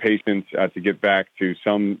impatience to get back to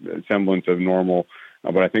some semblance of normal.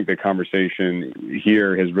 But I think the conversation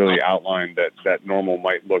here has really outlined that normal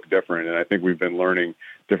might look different. And I think we've been learning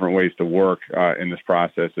different ways to work in this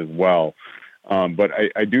process as well. But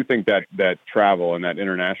I do think that travel and that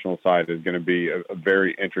international side is going to be a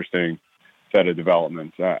very interesting set of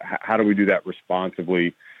developments. How do we do that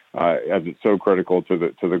responsibly as it's so critical to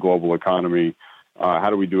the global economy? How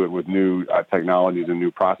do we do it with new technologies and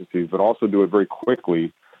new processes, but also do it very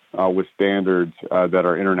quickly with standards that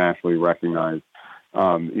are internationally recognized?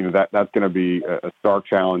 That's going to be a stark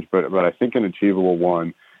challenge, but I think an achievable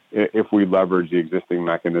one if we leverage the existing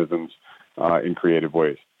mechanisms in creative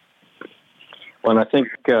ways. Well, and I think,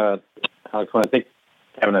 Alex, when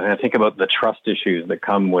I think about the trust issues that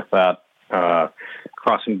come with that,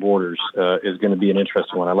 crossing borders is going to be an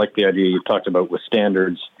interesting one. I like the idea you talked about with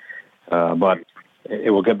standards, but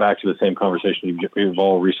it will get back to the same conversation you've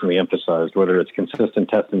all recently emphasized, whether it's consistent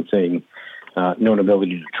testing, known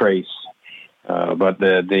ability to trace, But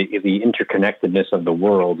the interconnectedness of the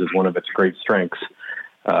world is one of its great strengths.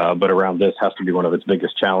 But around this has to be one of its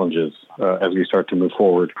biggest challenges as we start to move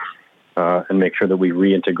forward and make sure that we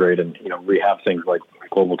reintegrate and rehab things like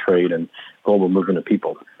global trade and global movement of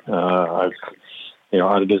people. Out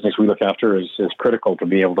of business we look after is critical to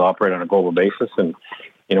be able to operate on a global basis, and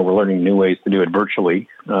we're learning new ways to do it virtually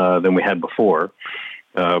than we had before.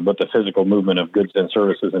 But the physical movement of goods and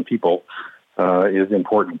services and people is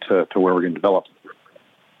important to where we're going to develop.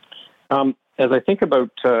 As I think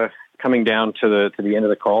about coming down to the end of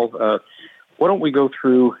the call, why don't we go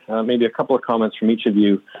through maybe a couple of comments from each of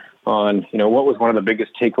you on what was one of the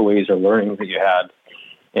biggest takeaways or learnings that you had,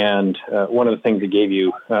 and one of the things that gave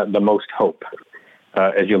you the most hope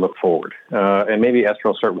as you look forward. And maybe Esther,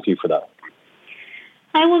 I'll start with you for that.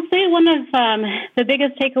 I will say one of the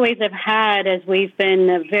biggest takeaways I've had as we've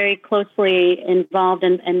been very closely involved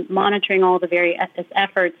in monitoring all the various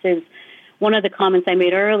efforts is one of the comments I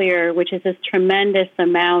made earlier, which is this tremendous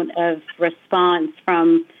amount of response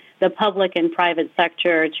from the public and private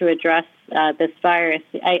sector to address this virus.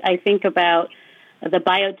 I think about the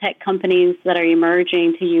biotech companies that are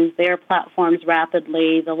emerging to use their platforms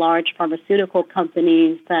rapidly, the large pharmaceutical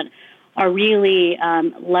companies that are really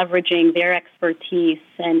leveraging their expertise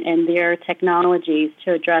and their technologies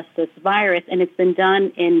to address this virus. And it's been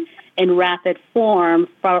done in rapid form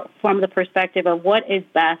from the perspective of what is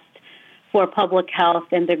best for public health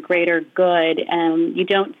and the greater good. You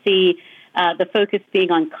don't see the focus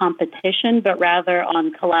being on competition, but rather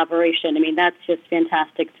on collaboration. I mean, that's just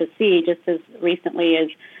fantastic to see. Just as recently as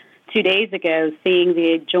 2 days ago, seeing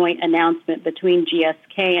the joint announcement between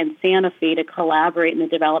GSK and Sanofi to collaborate in the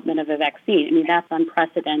development of a vaccine. I mean, that's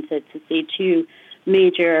unprecedented to see two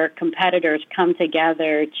major competitors come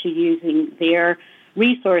together to using their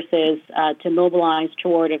resources to mobilize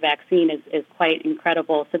toward a vaccine is quite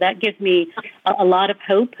incredible. So that gives me a lot of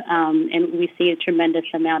hope, and we see a tremendous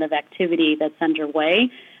amount of activity that's underway.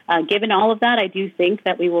 Given all of that, I do think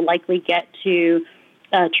that we will likely get to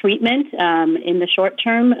treatment in the short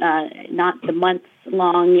term, not the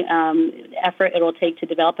months-long effort it will take to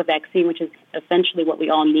develop a vaccine, which is essentially what we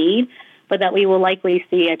all need, but that we will likely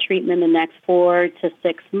see a treatment in the next 4 to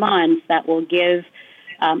 6 months that will give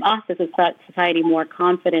us as a society more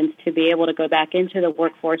confidence to be able to go back into the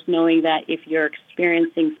workforce, knowing that if you're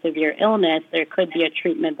experiencing severe illness, there could be a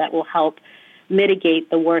treatment that will help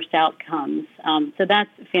mitigate the worst outcomes. So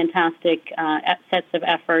that's fantastic sets of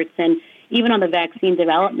efforts. And even on the vaccine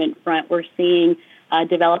development front, we're seeing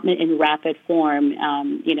development in rapid form,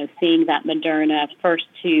 seeing that Moderna first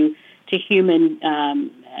to human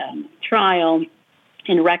trial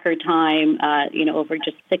in record time, over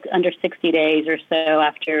just under 60 days or so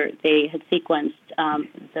after they had sequenced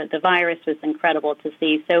the virus was incredible to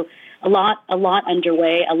see. So a lot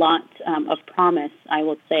underway, a lot of promise, I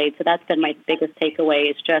would say. So that's been my biggest takeaway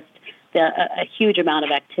is just a huge amount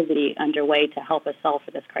of activity underway to help us solve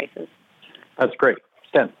for this crisis. That's great.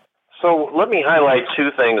 Sten. So let me highlight two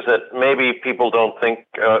things that maybe people don't think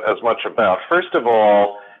as much about. First of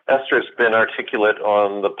all, Esther's been articulate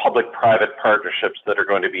on the public-private partnerships that are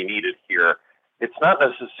going to be needed here. It's not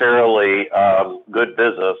necessarily good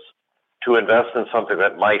business to invest in something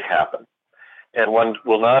that might happen. And one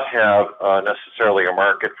will not have necessarily a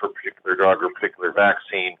market for a particular drug or particular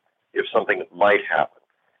vaccine if something might happen.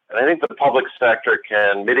 And I think the public sector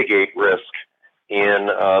can mitigate risk in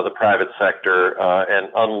the private sector and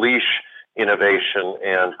unleash innovation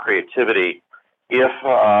and creativity if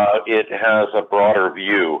it has a broader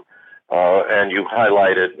view. And you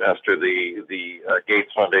highlighted, Esther, the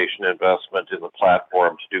Gates Foundation investment in the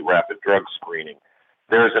platform to do rapid drug screening.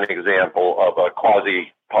 There's an example of a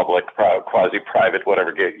quasi-public, quasi-private,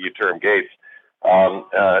 whatever you term Gates,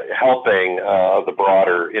 helping the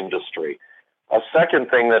broader industry. A second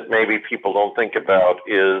thing that maybe people don't think about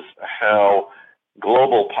is how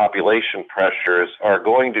global population pressures are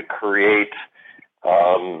going to create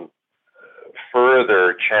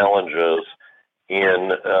further challenges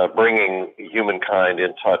in bringing humankind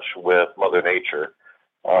in touch with Mother Nature.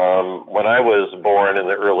 When I was born in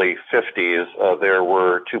the early 50s, there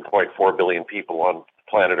were 2.4 billion people on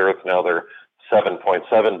planet Earth. Now there are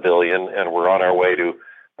 7.7 billion, and we're on our way to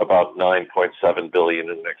about 9.7 billion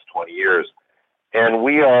in the next 20 years. And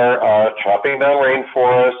we are chopping down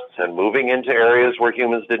rainforests and moving into areas where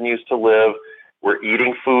humans didn't used to live. We're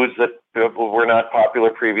eating foods that were not popular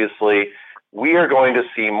previously. We are going to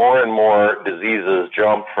see more and more diseases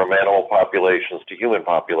jump from animal populations to human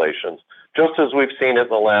populations, just as we've seen it in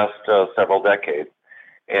the last several decades.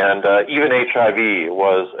 And even HIV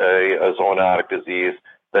was a zoonotic disease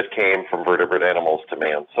that came from vertebrate animals to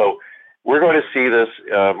man. So we're going to see this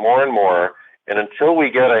more and more. And until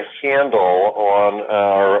we get a handle on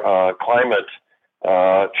our climate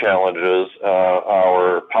challenges,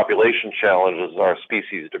 our population challenges, our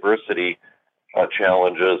species diversity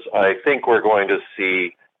challenges, I think we're going to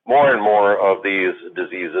see more and more of these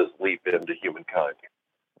diseases leap into humankind.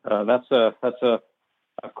 That's a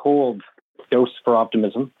cold dose for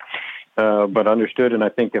optimism, but understood. And I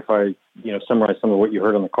think if I summarize some of what you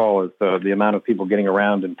heard on the call, is the amount of people getting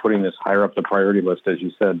around and putting this higher up the priority list, as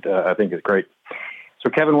you said, I think is great. So,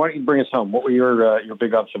 Kevin, why don't you bring us home? What were your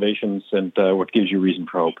big observations, and what gives you reason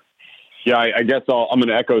for hope? Yeah, I guess I'm going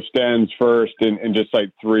to echo Stan's first and just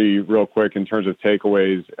cite three real quick in terms of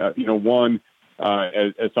takeaways. One,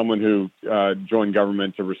 as someone who joined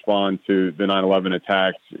government to respond to the 9/11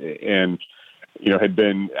 attacks and had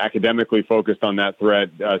been academically focused on that threat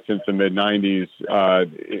since the mid-'90s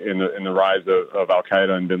in the rise of Al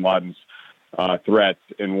Qaeda and Bin Laden's threats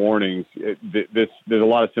and warnings. There's a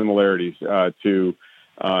lot of similarities to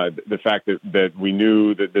the fact that we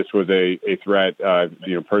knew that this was a threat.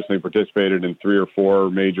 Personally participated in 3 or 4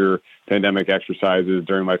 major pandemic exercises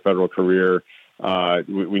during my federal career.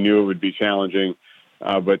 We knew it would be challenging,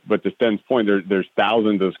 but to Sten's point, there's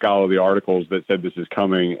thousands of scholarly articles that said this is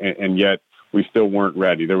coming, and yet we still weren't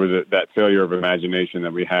ready. There was that failure of imagination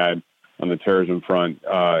that we had on the terrorism front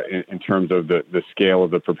in terms of the scale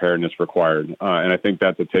of the preparedness required, and I think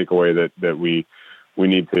that's a takeaway that we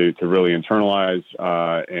need to really internalize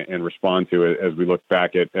and respond to it as we look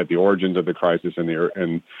back at the origins of the crisis and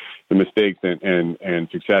the mistakes and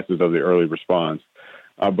successes of the early response.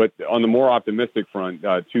 But on the more optimistic front,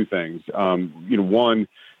 2 things. One,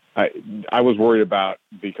 I was worried about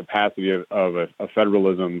the capacity of a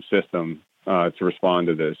federalism system to respond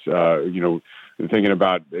to this. Thinking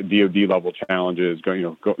about DoD level challenges,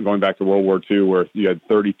 going back to World War II, where you had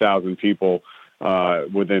 30,000 people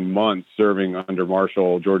within months serving under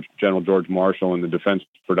General George Marshall and the Defense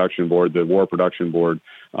Production Board, the War Production Board,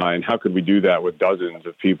 and how could we do that with dozens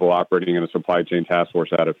of people operating in a supply chain task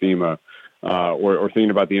force out of FEMA? Or thinking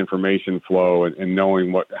about the information flow and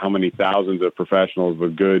knowing how many thousands of professionals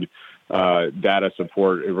with good data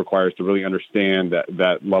support it requires to really understand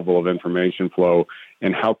that level of information flow,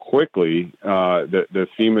 and how quickly the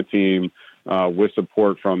FEMA team, with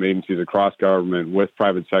support from agencies across government, with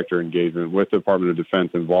private sector engagement, with the Department of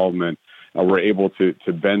Defense involvement, we're able to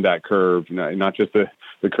bend that curve, not just the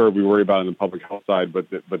curve we worry about on the public health side, but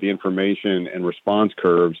the information and response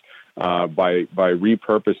curves by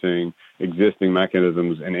repurposing existing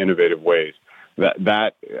mechanisms in innovative ways.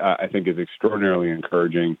 That I think is extraordinarily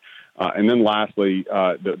encouraging. And then lastly,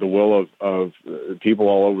 the will of people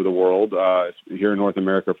all over the world, here in North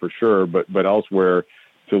America for sure, but elsewhere,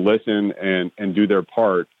 to listen and do their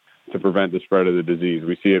part to prevent the spread of the disease.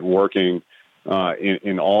 We see it working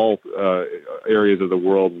in all areas of the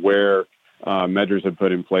world where measures have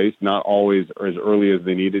put in place, not always as early as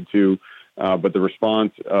they needed to, but the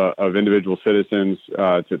response of individual citizens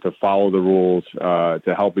to follow the rules,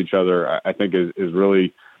 to help each other, I think is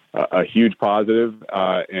really a huge positive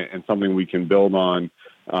and something we can build on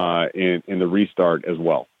in the restart as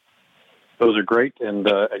well. Those are great and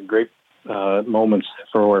great moments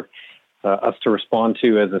for us to respond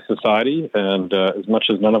to as a society. And as much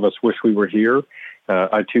as none of us wish we were here,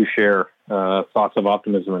 I too share thoughts of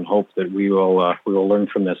optimism and hope that we will learn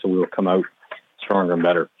from this and we will come out stronger and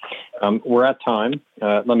better. We're at time.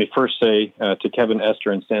 Let me first say to Kevin,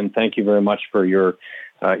 Esther, and Stan, thank you very much for your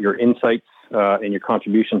insights and your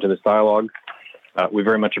contribution to this dialogue. We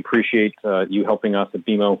very much appreciate you helping us at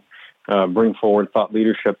BMO bring forward thought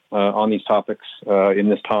leadership on these topics in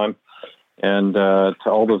this time. And to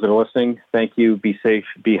all those that are listening, thank you. Be safe,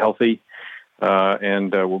 be healthy,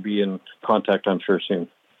 and we'll be in contact, I'm sure, soon.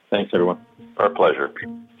 Thanks, everyone. Our pleasure.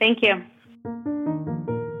 Thank you.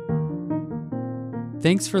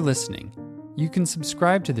 Thanks for listening. You can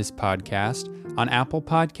subscribe to this podcast on Apple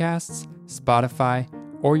Podcasts, Spotify,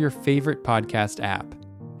 or your favorite podcast app.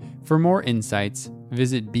 For more insights,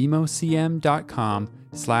 visit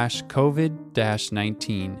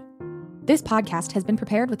bmocm.com/COVID-19. This podcast has been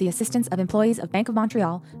prepared with the assistance of employees of Bank of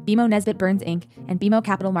Montreal, BMO Nesbitt Burns Inc., and BMO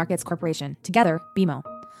Capital Markets Corporation, together, BMO.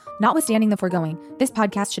 Notwithstanding the foregoing, this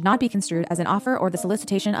podcast should not be construed as an offer or the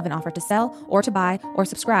solicitation of an offer to sell or to buy or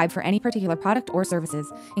subscribe for any particular product or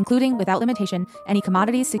services, including, without limitation, any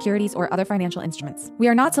commodities, securities, or other financial instruments. We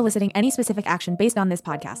are not soliciting any specific action based on this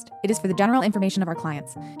podcast. It is for the general information of our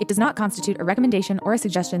clients. It does not constitute a recommendation or a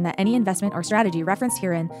suggestion that any investment or strategy referenced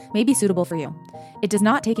herein may be suitable for you. It does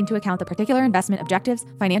not take into account the particular investment objectives,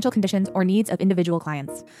 financial conditions, or needs of individual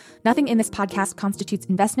clients. Nothing in this podcast constitutes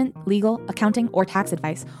investment, legal, accounting, or tax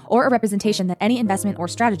advice, or a representation that any investment or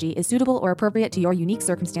strategy is suitable or appropriate to your unique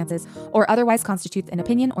circumstances, or otherwise constitutes an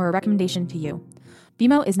opinion or a recommendation to you.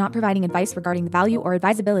 BMO is not providing advice regarding the value or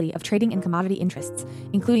advisability of trading in commodity interests,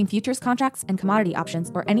 including futures contracts and commodity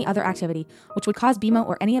options or any other activity which would cause BMO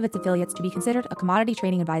or any of its affiliates to be considered a commodity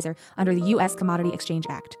trading advisor under the U.S. Commodity Exchange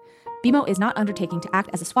Act. BMO is not undertaking to act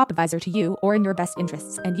as a swap advisor to you or in your best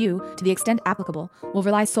interests, and you, to the extent applicable, will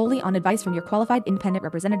rely solely on advice from your qualified independent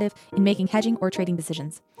representative in making hedging or trading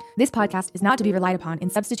decisions. This podcast is not to be relied upon in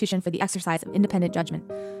substitution for the exercise of independent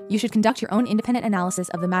judgment. You should conduct your own independent analysis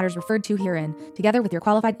of the matters referred to herein, together with your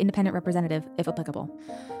qualified independent representative, if applicable.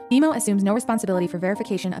 BMO assumes no responsibility for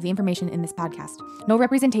verification of the information in this podcast. No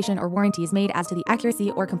representation or warranty is made as to the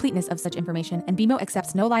accuracy or completeness of such information, and BMO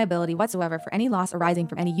accepts no liability whatsoever for any loss arising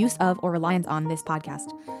from any use of or reliance on this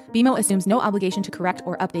podcast. BMO assumes no obligation to correct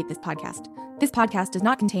or update this podcast. This podcast does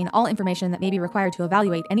not contain all information that may be required to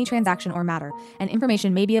evaluate any transaction or matter, and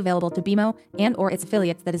information may be available to BMO and or its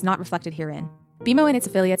affiliates that is not reflected herein. BMO and its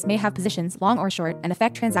affiliates may have positions, long or short, and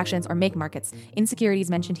affect transactions or make markets in securities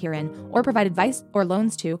mentioned herein, or provide advice or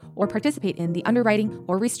loans to, or participate in the underwriting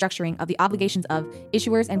or restructuring of the obligations of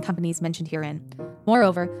issuers and companies mentioned herein.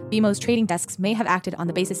 Moreover, BMO's trading desks may have acted on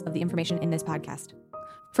the basis of the information in this podcast.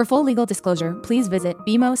 For full legal disclosure, please visit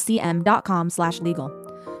bmocm.com/legal.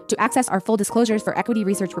 To access our full disclosures for equity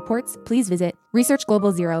research reports, please visit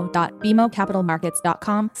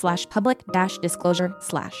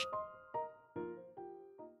researchglobalzero.bmocapitalmarkets.com/public-disclosure/.